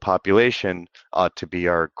part of the population ought to be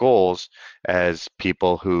our goals as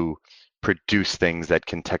people who produce things that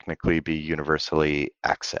can technically be universally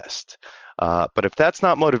accessed. But if that's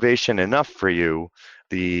not motivation enough for you,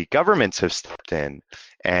 the governments have stepped in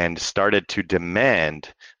and started to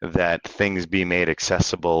demand that things be made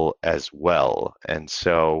accessible as well. And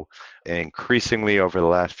so increasingly over the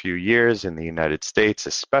last few years in the United States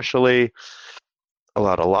especially, a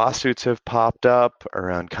lot of lawsuits have popped up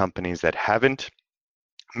around companies that haven't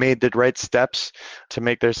made the right steps to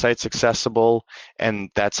make their sites accessible, and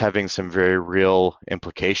that's having some very real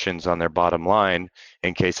implications on their bottom line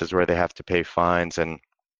in cases where they have to pay fines and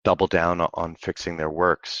double down on fixing their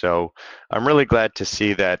work. So I'm really glad to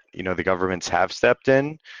see that, the governments have stepped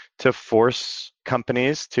in to force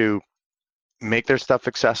companies to make their stuff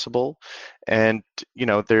accessible. And,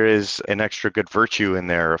 there is an extra good virtue in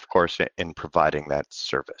there, of course, in providing that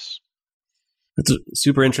service. It's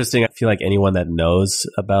super interesting. I feel like anyone that knows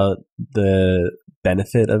about the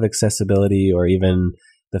benefit of accessibility or even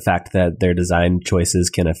the fact that their design choices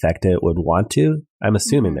can affect it would want to. I'm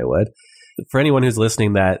assuming they would. For anyone who's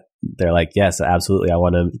listening that they're like, yes, absolutely, I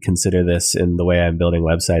want to consider this in the way I'm building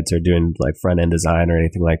websites or doing like front-end design or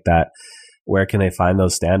anything like that, where can they find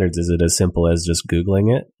those standards? Is it as simple as just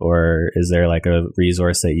Googling it, or is there like a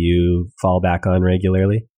resource that you fall back on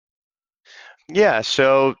regularly? Yeah,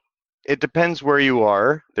 so it depends where you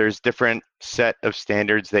are. There's different set of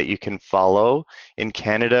standards that you can follow. In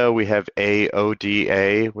Canada, we have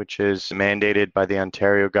AODA, which is mandated by the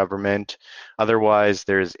Ontario government. Otherwise,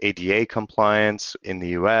 there's ADA compliance in the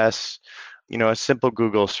US. A simple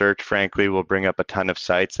Google search, frankly, will bring up a ton of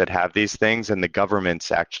sites that have these things, and the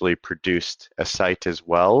government's actually produced a site as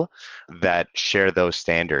well that share those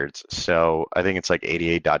standards. So I think it's like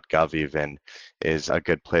ada.gov even is a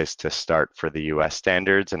good place to start for the US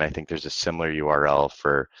standards, and I think there's a similar URL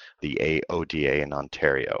for the AODA in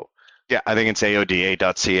Ontario. Yeah, I think it's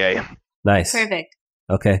aoda.ca. Nice. Perfect.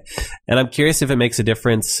 Okay. And I'm curious if it makes a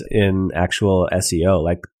difference in actual SEO.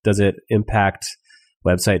 Like, does it impact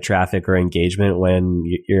website traffic or engagement when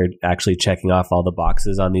you're actually checking off all the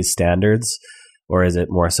boxes on these standards? Or is it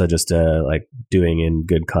more so just a like doing in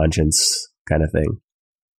good conscience kind of thing?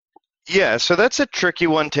 Yeah, so that's a tricky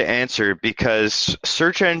one to answer because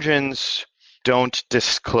search engines don't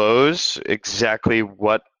disclose exactly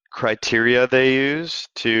what criteria they use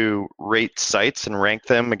to rate sites and rank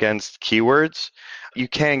them against keywords. You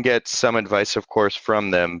can get some advice, of course, from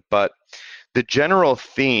them, but the general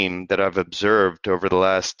theme that I've observed over the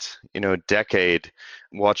last, decade,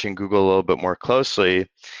 watching Google a little bit more closely,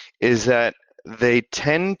 is that they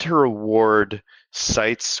tend to reward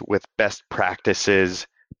sites with best practices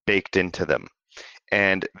baked into them.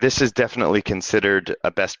 And this is definitely considered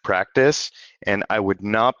a best practice. And I would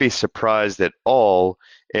not be surprised at all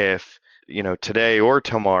if, today or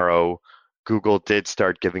tomorrow, Google did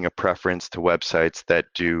start giving a preference to websites that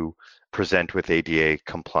do present with ADA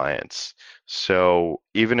compliance. So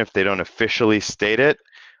even if they don't officially state it,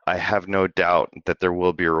 I have no doubt that there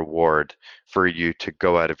will be a reward for you to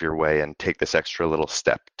go out of your way and take this extra little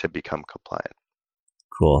step to become compliant.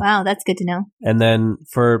 Cool. Wow, that's good to know. And then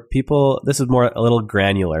for people, this is more a little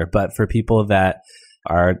granular, but for people that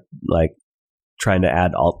are like trying to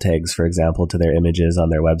add alt tags, for example, to their images on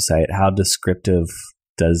their website, how descriptive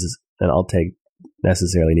does an alt tag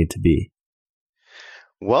necessarily need to be?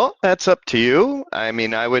 Well, that's up to you. I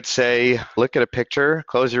mean, I would say look at a picture,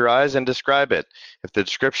 close your eyes, and describe it. If the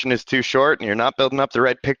description is too short and you're not building up the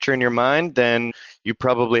right picture in your mind, then you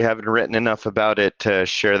probably haven't written enough about it to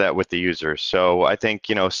share that with the user. So I think,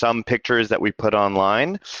 some pictures that we put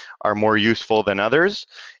online are more useful than others,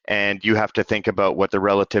 and you have to think about what the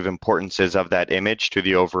relative importance is of that image to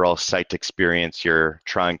the overall site experience you're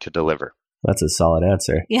trying to deliver. That's a solid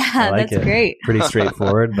answer. Yeah, that's great. Pretty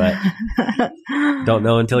straightforward, but don't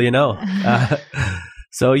know until you know.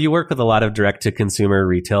 So you work with a lot of direct-to-consumer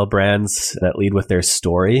retail brands that lead with their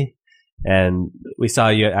story. And we saw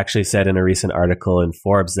you actually said in a recent article in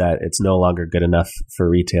Forbes that it's no longer good enough for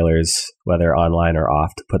retailers, whether online or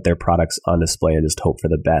off, to put their products on display and just hope for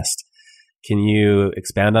the best. Can you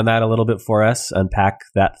expand on that a little bit for us? Unpack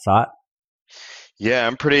that thought? Yeah,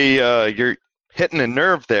 I'm pretty, you're hitting a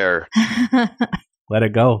nerve there. Let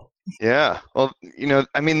it go. Yeah. Well,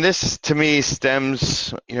 this to me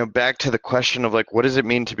stems, back to the question of what does it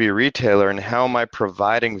mean to be a retailer and how am I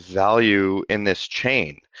providing value in this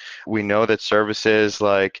chain? We know that services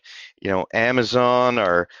like, Amazon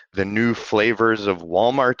are the new flavors of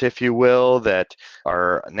Walmart, if you will, that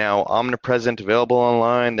are now omnipresent, available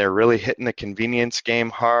online. They're really hitting the convenience game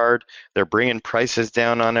hard. They're bringing prices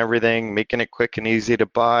down on everything, making it quick and easy to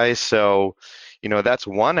buy. So, that's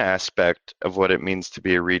one aspect of what it means to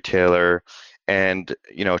be a retailer. And,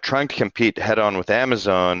 trying to compete head on with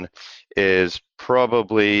Amazon is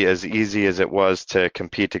probably as easy as it was to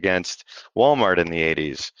compete against Walmart in the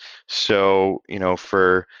 80s. So,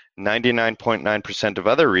 for 99.9% of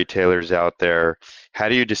other retailers out there, how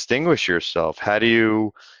do you distinguish yourself? How do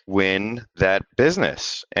you win that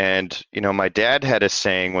business? And, my dad had a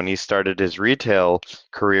saying when he started his retail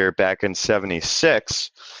career back in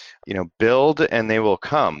 '76, build and they will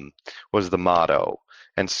come was the motto.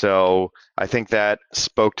 And so I think that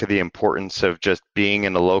spoke to the importance of just being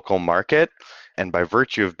in a local market. And by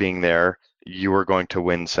virtue of being there, you are going to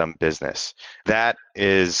win some business. That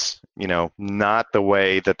is, not the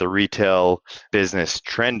way that the retail business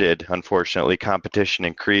trended. Unfortunately, competition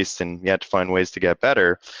increased and you had to find ways to get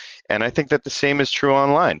better. And I think that the same is true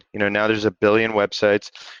online. Now there's a billion websites.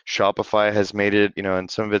 Shopify has made it, and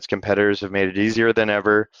some of its competitors have made it easier than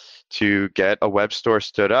ever to get a web store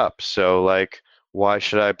stood up. So why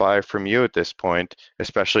should I buy from you at this point,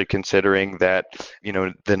 especially considering that,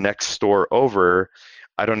 the next store over,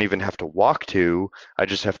 I don't even have to walk to. I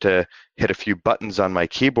just have to hit a few buttons on my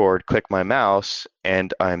keyboard, click my mouse,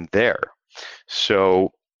 and I'm there.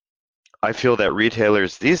 So I feel that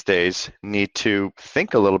retailers these days need to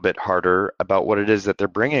think a little bit harder about what it is that they're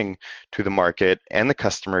bringing to the market and the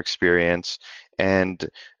customer experience and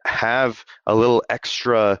have a little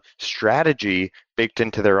extra strategy baked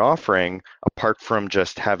into their offering apart from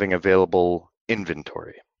just having available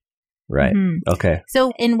inventory. Right. Mm-hmm. Okay.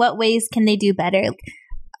 So in what ways can they do better?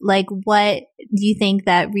 What do you think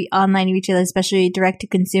that online retailers, especially direct to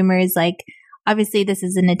consumers, obviously this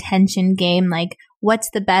is an attention game. What's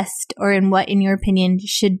the best, or what, in your opinion,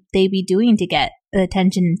 should they be doing to get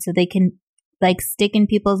attention so they can stick in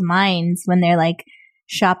people's minds when they're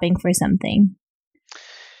shopping for something?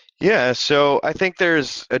 Yeah, so I think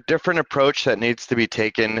there's a different approach that needs to be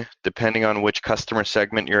taken depending on which customer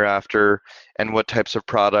segment you're after and what types of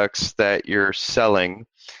products that you're selling.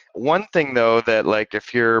 One thing though, that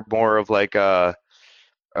if you're more of a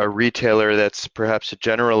retailer that's perhaps a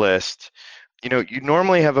generalist, you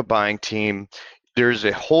normally have a buying team. There's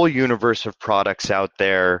a whole universe of products out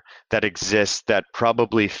there that exist that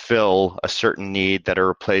probably fill a certain need that are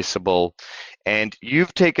replaceable. And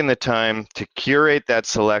you've taken the time to curate that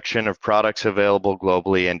selection of products available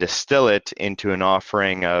globally and distill it into an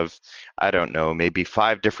offering of, I don't know, maybe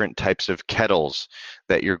 5 different types of kettles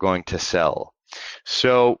that you're going to sell.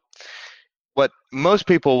 So what most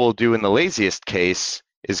people will do in the laziest case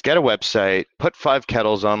is get a website, put 5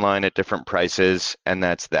 kettles online at different prices, and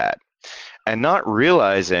that's that. and not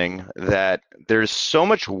realizing that there's so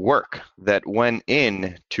much work that went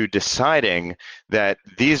in to deciding that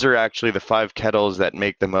these are actually the five kettles that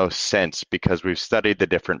make the most sense, because we've studied the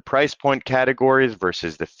different price point categories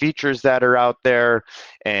versus the features that are out there.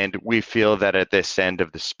 And we feel that at this end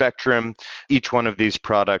of the spectrum, each one of these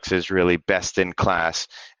products is really best in class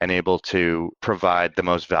and able to provide the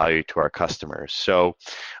most value to our customers. So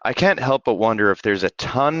I can't help but wonder if there's a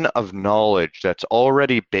ton of knowledge that's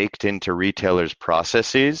already baked into retailers'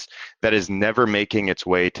 processes that is never making its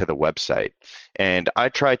way to the website. And I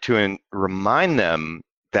try to remind them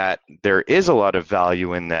that there is a lot of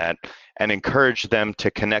value in that and encourage them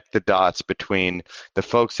to connect the dots between the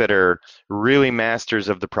folks that are really masters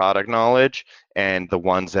of the product knowledge and the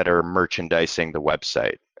ones that are merchandising the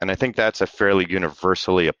website. And I think that's a fairly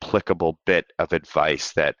universally applicable bit of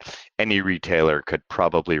advice that any retailer could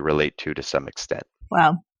probably relate to some extent.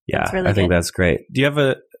 Wow. Yeah, really I think good. that's great. Do you have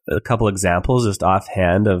a couple examples just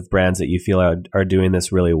offhand of brands that you feel are doing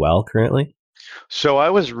this really well currently? So I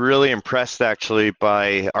was really impressed actually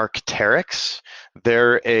by Arc'teryx.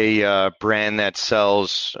 They're a brand that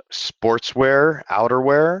sells sportswear,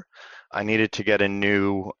 outerwear. I needed to get a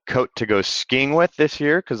new coat to go skiing with this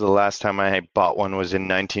year because the last time I bought one was in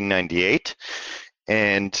 1998.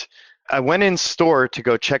 And I went in store to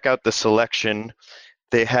go check out the selection.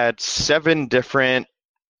 They had 7 different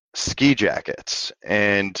ski jackets.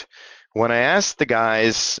 And when I asked the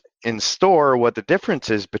guys in store what the difference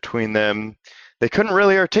is between them, they couldn't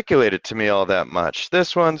really articulate it to me all that much.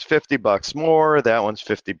 This one's $50 more, that one's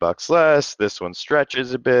 $50 less, this one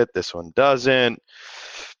stretches a bit, this one doesn't.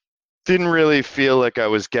 Didn't really feel like I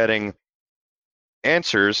was getting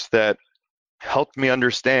answers that helped me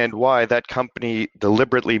understand why that company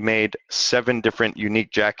deliberately made 7 different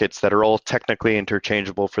unique jackets that are all technically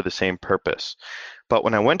interchangeable for the same purpose. But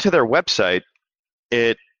when I went to their website,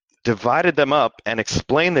 it divided them up and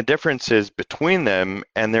explained the differences between them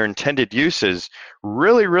and their intended uses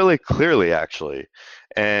really, really clearly, actually.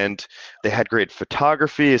 And they had great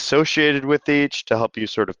photography associated with each to help you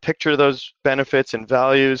sort of picture those benefits and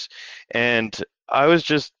values. And I was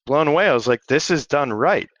just blown away. I was like, this is done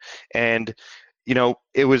right. And,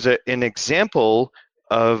 it was an example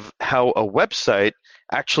of how a website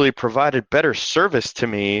actually provided better service to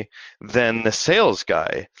me than the sales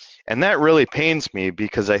guy. And that really pains me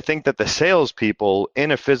because I think that the salespeople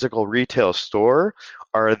in a physical retail store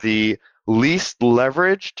are the least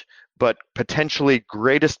leveraged but potentially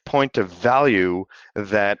greatest point of value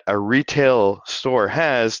that a retail store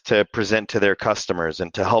has to present to their customers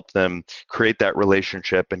and to help them create that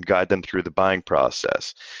relationship and guide them through the buying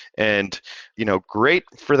process. And, great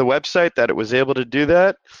for the website that it was able to do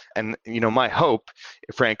that. And, my hope,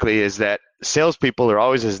 frankly, is that salespeople are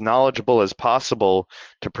always as knowledgeable as possible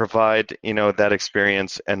to provide, that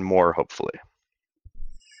experience and more, hopefully.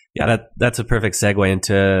 Yeah, that's a perfect segue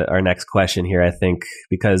into our next question here, I think,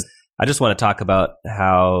 because I just want to talk about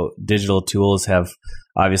how digital tools have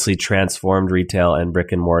obviously transformed retail and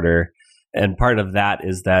brick and mortar. And part of that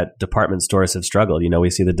is that department stores have struggled. We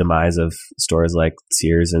see the demise of stores like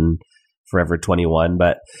Sears and Forever 21,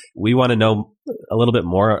 but we want to know a little bit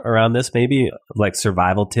more around this, maybe like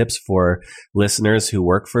survival tips for listeners who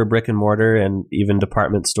work for brick and mortar and even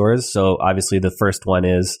department stores. So obviously the first one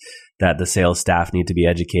is that the sales staff need to be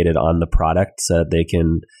educated on the product so that they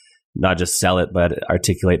can not just sell it, but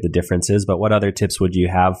articulate the differences. But what other tips would you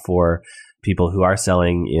have for people who are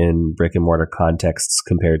selling in brick and mortar contexts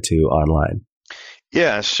compared to online?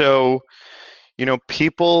 Yeah. So,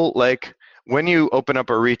 people like when you open up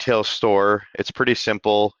a retail store, it's pretty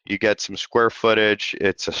simple. You get some square footage.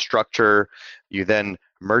 It's a structure. You then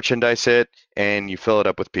merchandise it and you fill it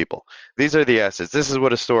up with people. These are the assets. This is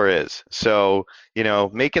what a store is. So,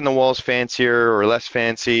 making the walls fancier or less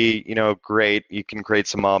fancy, great. You can create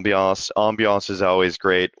some ambiance. Ambiance is always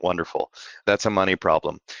great. Wonderful. That's a money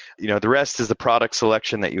problem. The rest is the product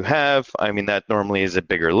selection that you have. I mean, that normally is a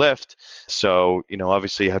bigger lift. So,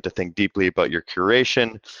 obviously you have to think deeply about your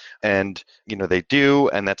curation and, they do.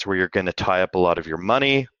 And that's where you're going to tie up a lot of your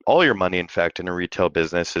money. All your money, in fact, in a retail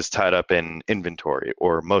business is tied up in inventory,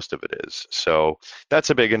 or most of it is. So that's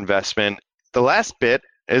a big investment. The last bit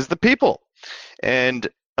is the people. And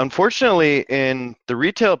unfortunately, in the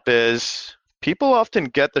retail biz, people often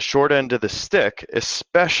get the short end of the stick,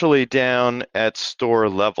 especially down at store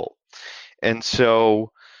level. And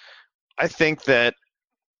so I think that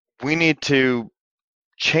we need to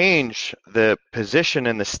change the position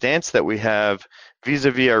and the stance that we have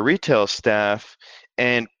vis-a-vis our retail staff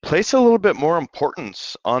and place a little bit more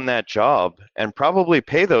importance on that job and probably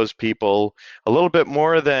pay those people a little bit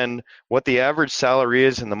more than what the average salary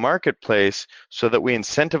is in the marketplace so that we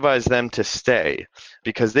incentivize them to stay,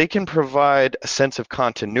 because they can provide a sense of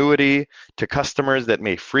continuity to customers that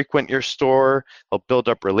may frequent your store. They'll build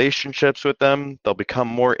up relationships with them. They'll become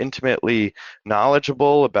more intimately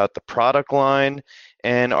knowledgeable about the product line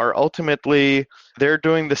and are ultimately they're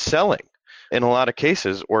doing the selling in a lot of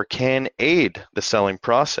cases, or can aid the selling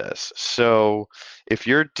process. So if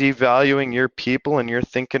you're devaluing your people and you're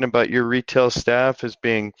thinking about your retail staff as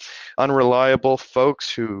being unreliable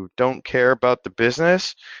folks who don't care about the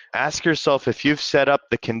business, ask yourself if you've set up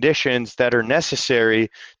the conditions that are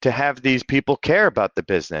necessary to have these people care about the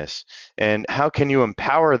business, and how can you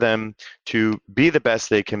empower them to be the best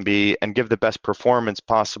they can be and give the best performance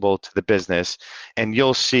possible to the business. And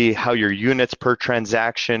you'll see how your units per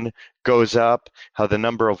transaction goes up, how the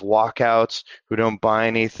number of walkouts who don't buy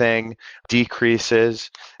anything decreases,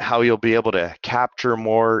 how you'll be able to capture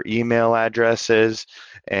more email addresses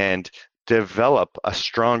and develop a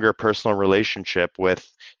stronger personal relationship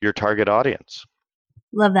with your target audience.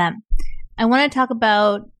 Love that. I want to talk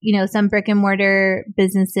about, some brick and mortar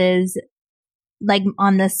businesses like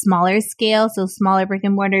on the smaller scale. So smaller brick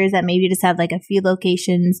and mortars that maybe just have like a few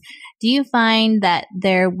locations. Do you find that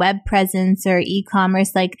their web presence or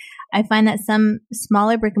e-commerce, like I find that some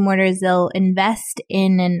smaller brick and mortars, they'll invest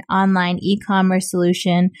in an online e-commerce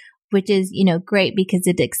solution, which is, great because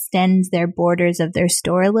it extends their borders of their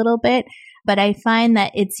store a little bit. But I find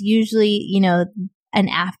that it's usually, an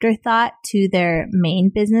afterthought to their main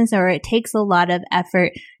business, or it takes a lot of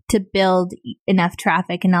effort to build enough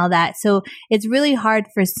traffic and all that. So it's really hard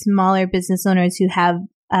for smaller business owners who have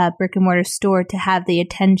a brick and mortar store to have the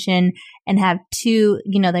attention and have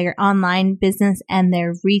their online business and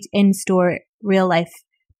their in-store real life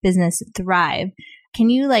business thrive. Can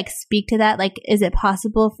you speak to that? Is it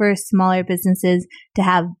possible for smaller businesses to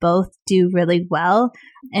have both do really well?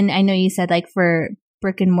 And I know you said for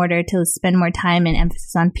brick and mortar to spend more time and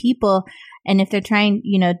emphasis on people. And if they're trying,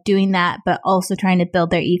 doing that, but also trying to build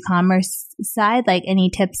their e-commerce side, any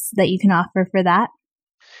tips that you can offer for that?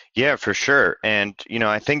 Yeah, for sure. And,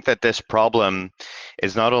 I think that this problem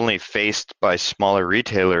is not only faced by smaller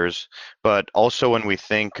retailers, but also when we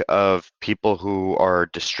think of people who are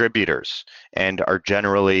distributors and are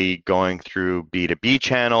generally going through B2B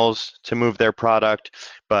channels to move their product,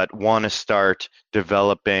 but want to start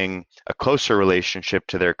developing a closer relationship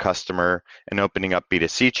to their customer and opening up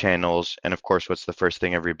B2C channels. And of course, what's the first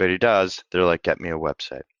thing everybody does? They're like, get me a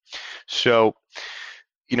website. So,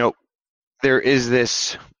 there is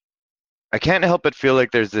this, I can't help but feel like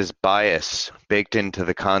there's this bias baked into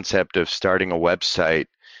the concept of starting a website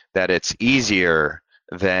that it's easier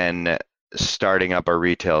than starting up a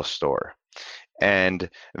retail store. And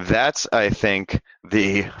that's, I think,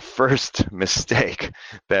 the first mistake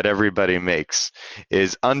that everybody makes,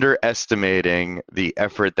 is underestimating the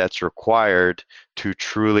effort that's required to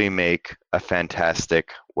truly make a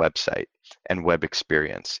fantastic website and web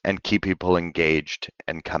experience and keep people engaged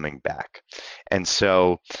and coming back. And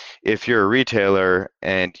so if you're a retailer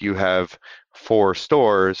and you have 4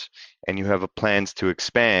 stores and you have plans to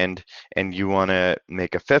expand and you want to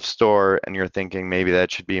make a 5th store and you're thinking maybe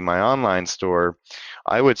that should be my online store,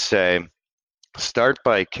 I would say start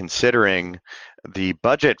by considering the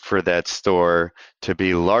budget for that store to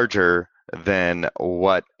be larger than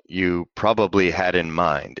what you probably had in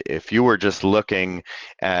mind. If you were just looking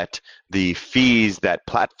at the fees that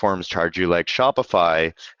platforms charge you, like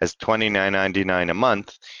Shopify as $29.99 a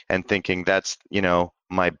month, and thinking that's,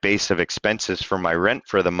 my base of expenses for my rent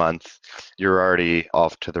for the month, you're already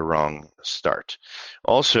off to the wrong start.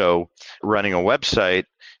 Also, running a website,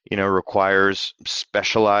 requires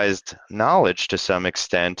specialized knowledge to some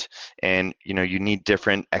extent, and you need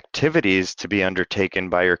different activities to be undertaken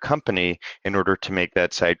by your company in order to make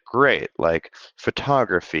that site great, like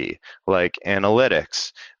photography, like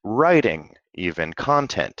analytics, writing, even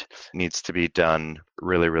content needs to be done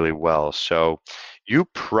really, really well. So you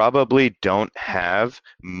probably don't have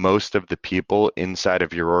most of the people inside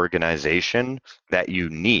of your organization that you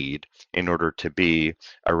need in order to be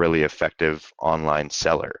a really effective online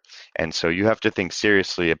seller. And so you have to think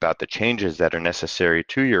seriously about the changes that are necessary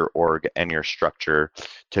to your org and your structure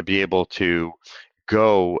to be able to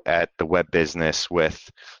go at the web business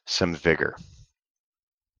with some vigor.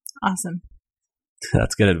 Awesome.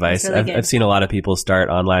 That's good advice. That's really good. I've seen a lot of people start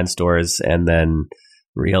online stores and then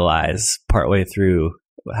realize partway through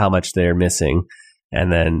how much they're missing,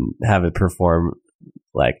 and then have it perform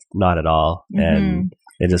not at all. Mm-hmm. And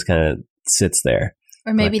it just kind of sits there.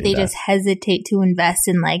 Or maybe they just hesitate to invest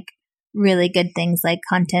in really good things like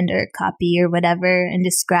content or copy or whatever and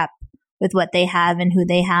just scrap with what they have and who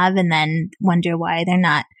they have and then wonder why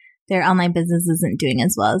their online business isn't doing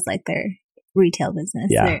as well as like their retail business.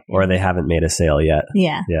 Yeah. Or they haven't made a sale yet.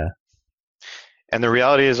 Yeah. Yeah. And the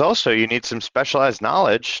reality is also you need some specialized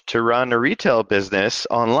knowledge to run a retail business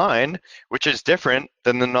online, which is different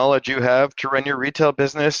than the knowledge you have to run your retail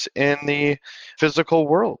business in the physical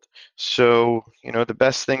world. So, the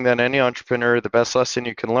best thing that any entrepreneur, the best lesson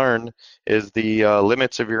you can learn is the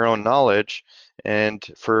limits of your own knowledge. And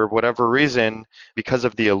for whatever reason, because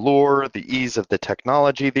of the allure, the ease of the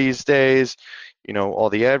technology these days, all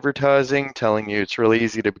the advertising telling you it's really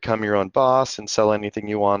easy to become your own boss and sell anything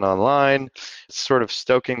you want online, it's sort of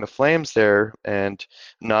stoking the flames there and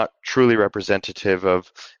not truly representative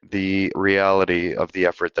of the reality of the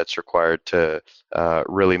effort that's required to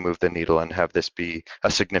really move the needle and have this be a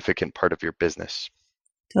significant part of your business.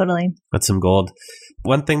 Totally. That's some gold.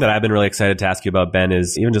 One thing that I've been really excited to ask you about, Ben,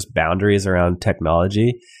 is even just boundaries around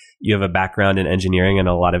technology. You have a background in engineering and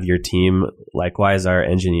a lot of your team likewise are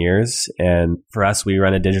engineers. And for us, we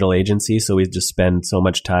run a digital agency, so we just spend so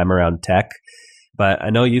much time around tech. But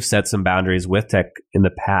I know you've set some boundaries with tech in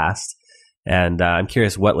the past. And I'm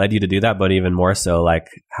curious what led you to do that, but even more so, like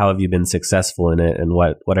how have you been successful in it and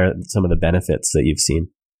what are some of the benefits that you've seen?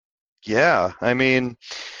 Yeah,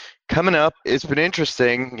 coming up, it's been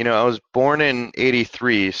interesting. I was born in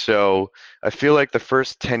 '83, so I feel like the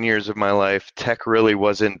first 10 years of my life, tech really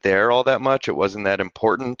wasn't there all that much. It wasn't that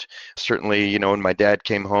important. Certainly, when my dad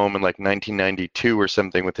came home in like 1992 or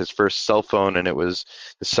something with his first cell phone and it was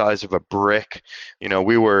the size of a brick,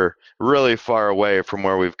 we were really far away from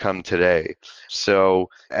where we've come today. So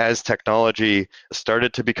as technology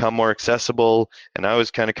started to become more accessible and I was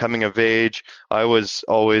kind of coming of age, I was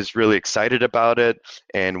always really excited about it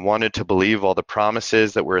and wanted to believe all the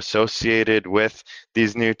promises that were associated with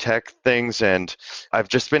these new tech things. And I've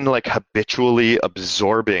just been like habitually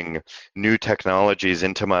absorbing new technologies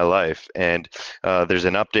into my life. And there's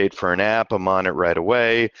an update for an app, I'm on it right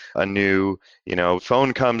away. A new,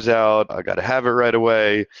 phone comes out, I got to have it right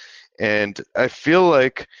away. And I feel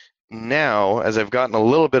like now, as I've gotten a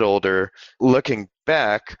little bit older, looking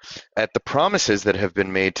back at the promises that have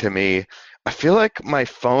been made to me, I feel like my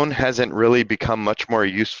phone hasn't really become much more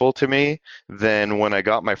useful to me than when I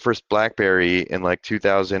got my first BlackBerry in like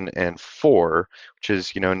 2004, which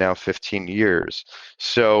is, now 15 years.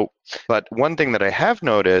 So, but one thing that I have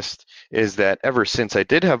noticed is that ever since I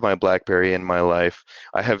did have my BlackBerry in my life,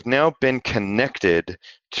 I have now been connected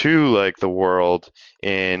to like the world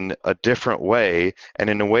in a different way and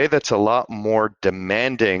in a way that's a lot more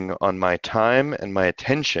demanding on my time and my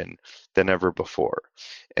attention than ever before.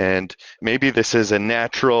 And maybe this is a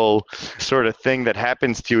natural sort of thing that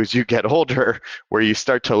happens to you as you get older, where you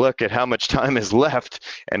start to look at how much time is left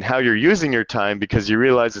and how you're using your time because you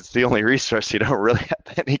realize it's the only resource you don't really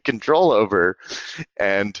have any control over.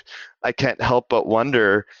 And I can't help but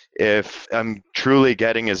wonder if I'm truly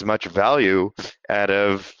getting as much value out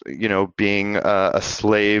of, being a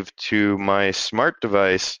slave to my smart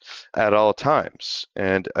device at all times.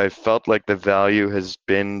 And I felt like the value has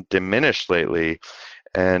been diminished lately.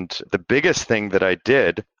 And the biggest thing that I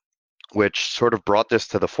did, which sort of brought this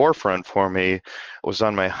to the forefront for me, was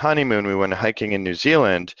on my honeymoon. We went hiking in New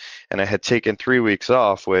Zealand, and I had taken 3 weeks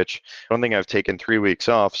off, which I don't think I've taken 3 weeks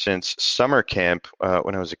off since summer camp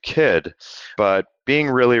when I was a kid. But being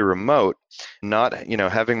really remote, not,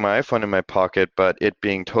 having my iPhone in my pocket, but it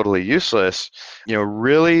being totally useless,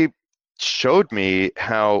 really showed me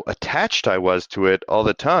how attached I was to it all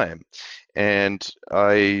the time. And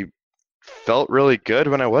I felt really good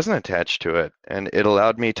when I wasn't attached to it. And it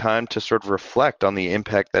allowed me time to sort of reflect on the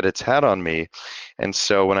impact that it's had on me. And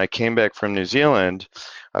so when I came back from New Zealand,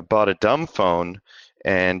 I bought a dumb phone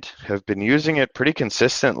and have been using it pretty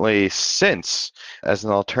consistently since as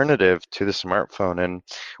an alternative to the smartphone. And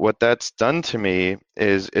what that's done to me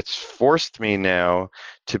is it's forced me now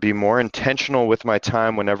to be more intentional with my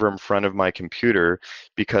time whenever I'm in front of my computer,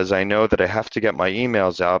 because I know that I have to get my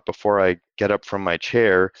emails out before I get up from my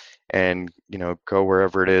chair and go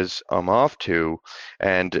wherever it is I'm off to.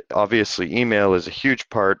 And obviously email is a huge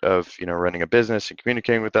part of running a business and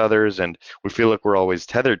communicating with others, and we feel like we're always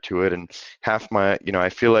tethered to it. And half my I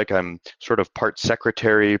feel like I'm sort of part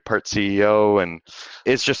secretary, part CEO, and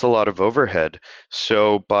it's just a lot of overhead.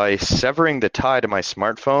 So by severing the tie to my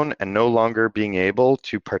smartphone and no longer being able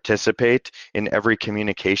to participate in every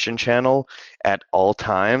communication channel at all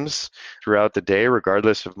times throughout the day,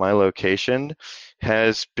 regardless of my location,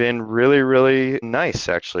 has been really, really nice,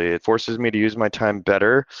 actually. It forces me to use my time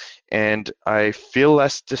better, and I feel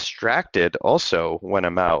less distracted also when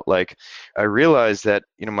I'm out. Like, I realize that,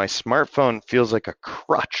 my smartphone feels like a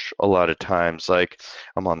crutch a lot of times. Like,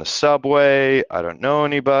 I'm on the subway, I don't know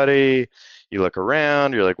anybody. You look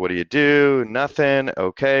around, you're like, what do you do? Nothing.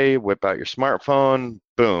 Okay, whip out your smartphone.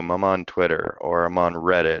 Boom, I'm on Twitter or I'm on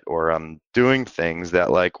Reddit or I'm doing things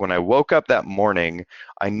that, like, when I woke up that morning,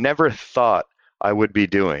 I never thought I would be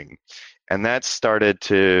doing. And that started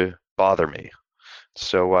to bother me.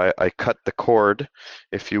 So I cut the cord,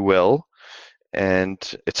 if you will. And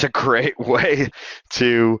it's a great way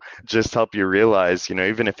to just help you realize,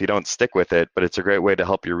 even if you don't stick with it, but it's a great way to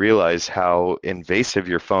help you realize how invasive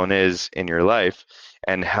your phone is in your life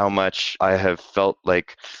and how much I have felt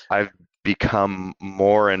like I've become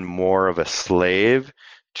more and more of a slave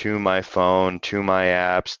to my phone, to my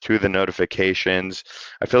apps, to the notifications.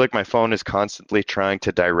 I feel like my phone is constantly trying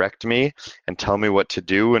to direct me and tell me what to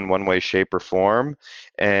do in one way, shape, or form.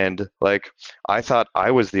 And like, I thought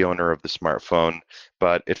I was the owner of the smartphone,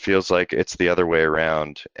 but it feels like it's the other way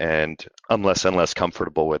around. And I'm less and less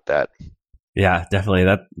comfortable with that. Yeah, definitely.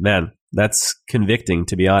 That's convicting,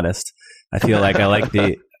 to be honest. I feel like I like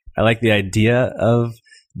the idea of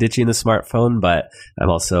ditching the smartphone, but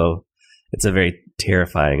it's a very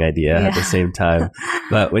terrifying idea at the same time.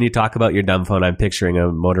 But when you talk about your dumb phone, I'm picturing a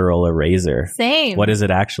Motorola Razr. Same. What is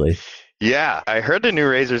it actually? Yeah, I heard the new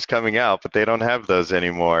Razrs coming out, but they don't have those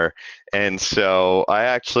anymore. And so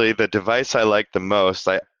the device I like the most,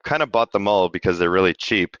 I kind of bought them all because they're really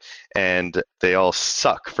cheap and they all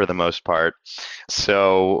suck for the most part.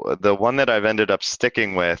 So the one that I've ended up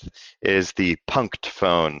sticking with is the Punkt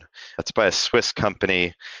phone. That's by a Swiss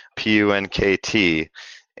company, Punkt.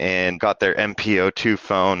 And got their MPO2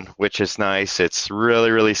 phone, which is nice. It's really,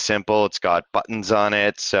 really simple. It's got buttons on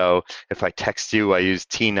it. So if I text you, I use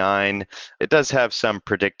T9. It does have some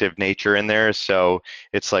predictive nature in there. So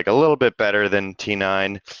it's like a little bit better than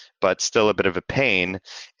T9, but still a bit of a pain.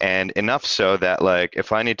 And enough so that, like,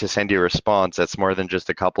 if I need to send you a response that's more than just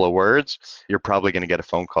a couple of words, you're probably going to get a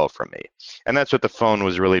phone call from me. And that's what the phone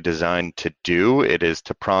was really designed to do. It is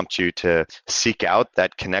to prompt you to seek out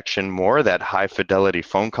that connection more, that high fidelity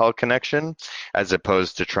phone call connection, as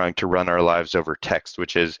opposed to trying to run our lives over text,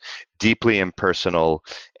 which is deeply impersonal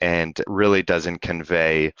and really doesn't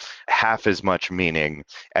convey half as much meaning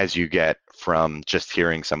as you get from just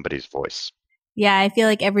hearing somebody's voice. Yeah, I feel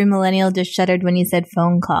like every millennial just shuddered when you said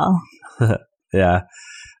phone call. Yeah.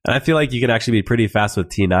 And I feel like you can actually be pretty fast with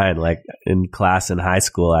T9. Like in class in high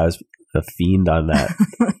school, I was a fiend on that.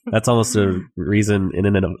 That's almost a reason in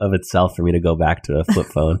and of itself for me to go back to a flip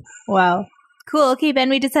phone. Wow. Cool. Okay, Ben,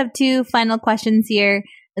 we just have two final questions here.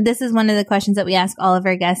 This is one of the questions that we ask all of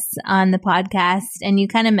our guests on the podcast. And you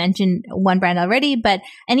kind of mentioned one brand already, but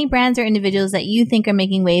any brands or individuals that you think are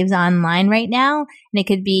making waves online right now, and it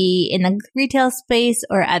could be in the retail space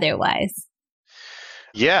or otherwise.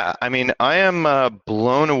 Yeah, I mean, I am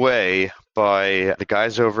blown away by the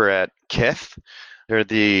guys over at Kith. They're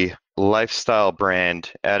the lifestyle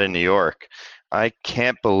brand out of New York. I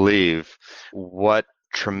can't believe what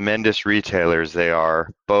tremendous retailers they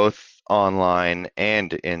are, both online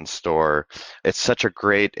and in store. It's such a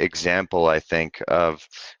great example, I think, of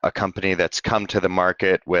a company that's come to the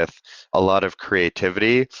market with a lot of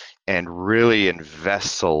creativity and really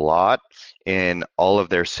invests a lot in all of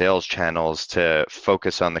their sales channels to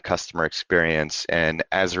focus on the customer experience. And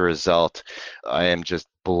as a result, I am just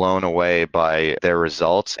blown away by their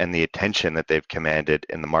results and the attention that they've commanded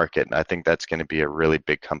in the market. And I think that's going to be a really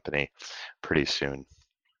big company pretty soon.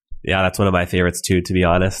 Yeah, that's one of my favorites too, to be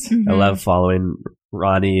honest. Mm-hmm. I love following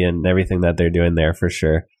Ronnie and everything that they're doing there for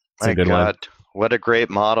sure. It's a good one. What a great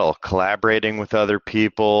model. Collaborating with other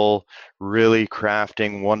people, really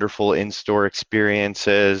crafting wonderful in-store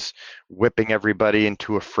experiences, whipping everybody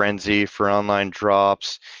into a frenzy for online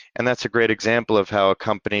drops. And that's a great example of how a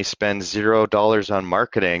company spends $0 on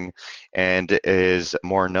marketing and is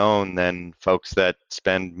more known than folks that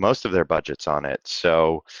spend most of their budgets on it.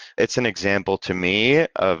 So it's an example to me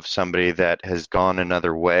of somebody that has gone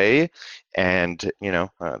another way and,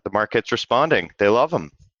 the market's responding. They love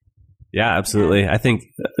them. Yeah, absolutely. I think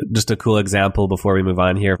just a cool example before we move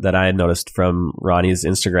on here that I had noticed from Ronnie's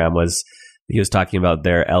Instagram was he was talking about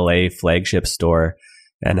their LA flagship store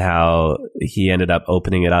and how he ended up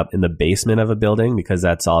opening it up in the basement of a building because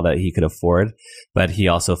that's all that he could afford. But he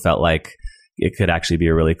also felt like it could actually be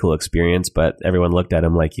a really cool experience. But everyone looked at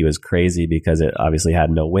him like he was crazy because it obviously had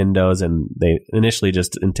no windows, and they initially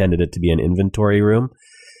just intended it to be an inventory room.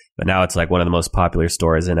 But now it's like one of the most popular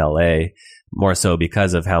stores in LA, more so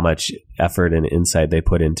because of how much effort and insight they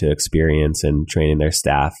put into experience and training their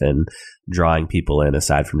staff and drawing people in,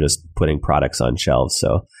 aside from just putting products on shelves.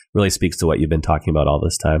 So really speaks to what you've been talking about all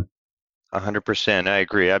this time. 100%. I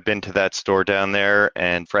agree. I've been to that store down there,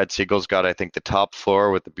 and Fred Siegel's got, I think, the top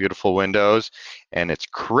floor with the beautiful windows, and it's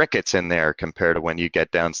crickets in there compared to when you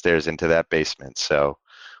get downstairs into that basement. So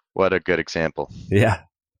what a good example. Yeah,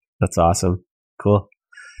 that's awesome. Cool.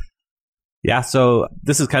 Yeah, so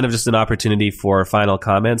this is kind of just an opportunity for final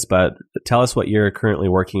comments, but tell us what you're currently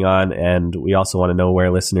working on, and we also want to know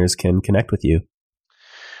where listeners can connect with you.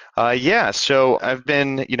 So I've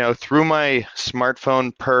been, through my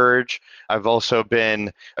smartphone purge, I've also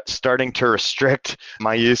been starting to restrict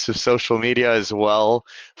my use of social media as well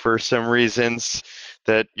for some reasons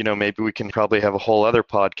that, maybe we can probably have a whole other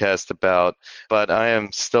podcast about. But I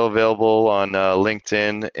am still available on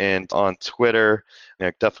LinkedIn and on Twitter.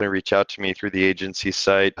 Definitely reach out to me through the agency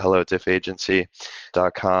site,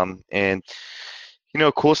 hello@diffagency.com. And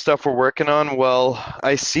cool stuff we're working on. Well,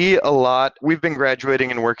 I see a lot. We've been graduating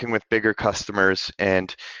and working with bigger customers,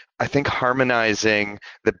 and I think harmonizing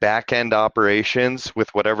the back end operations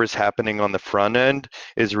with whatever's happening on the front end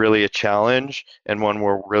is really a challenge, and one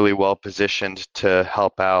we're really well positioned to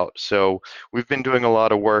help out. So we've been doing a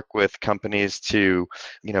lot of work with companies to,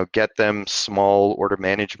 get them small order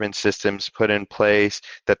management systems put in place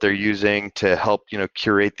that they're using to help,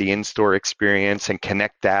 curate the in-store experience and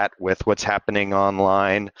connect that with what's happening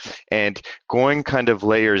online, and going kind of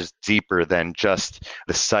layers deeper than just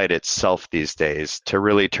the site itself these days to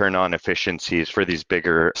really turn on efficiencies for these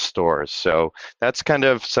bigger stores. So that's kind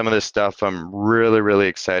of some of the stuff I'm really, really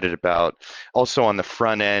excited about. Also on the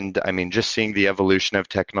front end, just seeing the evolution of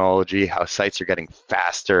technology, how sites are getting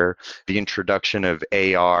faster, the introduction of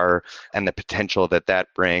AR and the potential that that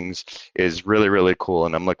brings is really, really cool.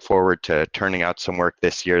 And I'm looking forward to turning out some work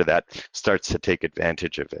this year that starts to take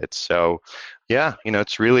advantage of it. So yeah,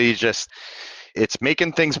 it's really just, it's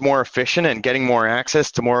making things more efficient and getting more access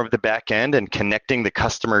to more of the back end and connecting the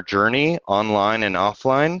customer journey online and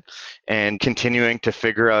offline, and continuing to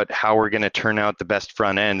figure out how we're going to turn out the best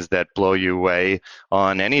front ends that blow you away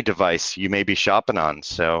on any device you may be shopping on.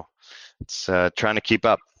 So it's trying to keep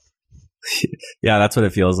up. Yeah, that's what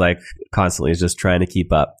it feels like constantly, is just trying to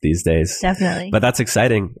keep up these days. Definitely. But that's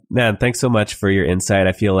exciting. Man, thanks so much for your insight.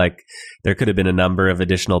 I feel like there could have been a number of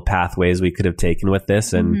additional pathways we could have taken with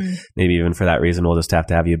this. And maybe even for that reason, we'll just have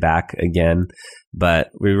to have you back again.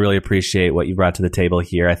 But we really appreciate what you brought to the table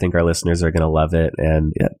here. I think our listeners are going to love it.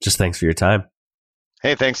 And yeah, just thanks for your time.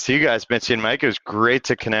 Hey, thanks to you guys, Mitzi and Mike. It was great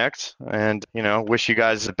to connect, and, wish you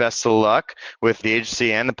guys the best of luck with the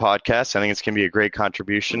agency and the podcast. I think it's going to be a great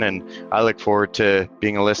contribution, and I look forward to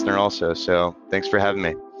being a listener also. So thanks for having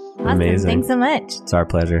me. Awesome. Amazing. Thanks so much. It's our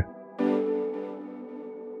pleasure.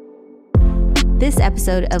 This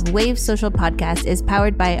episode of Wave Social Podcast is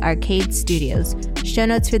powered by Arcade Studios. Show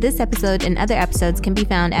notes for this episode and other episodes can be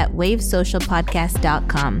found at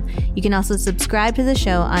wavesocialpodcast.com. You can also subscribe to the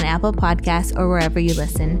show on Apple Podcasts or wherever you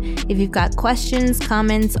listen. If you've got questions,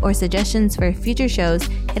 comments, or suggestions for future shows,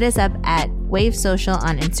 hit us up at Wave Social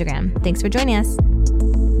on Instagram. Thanks for joining us.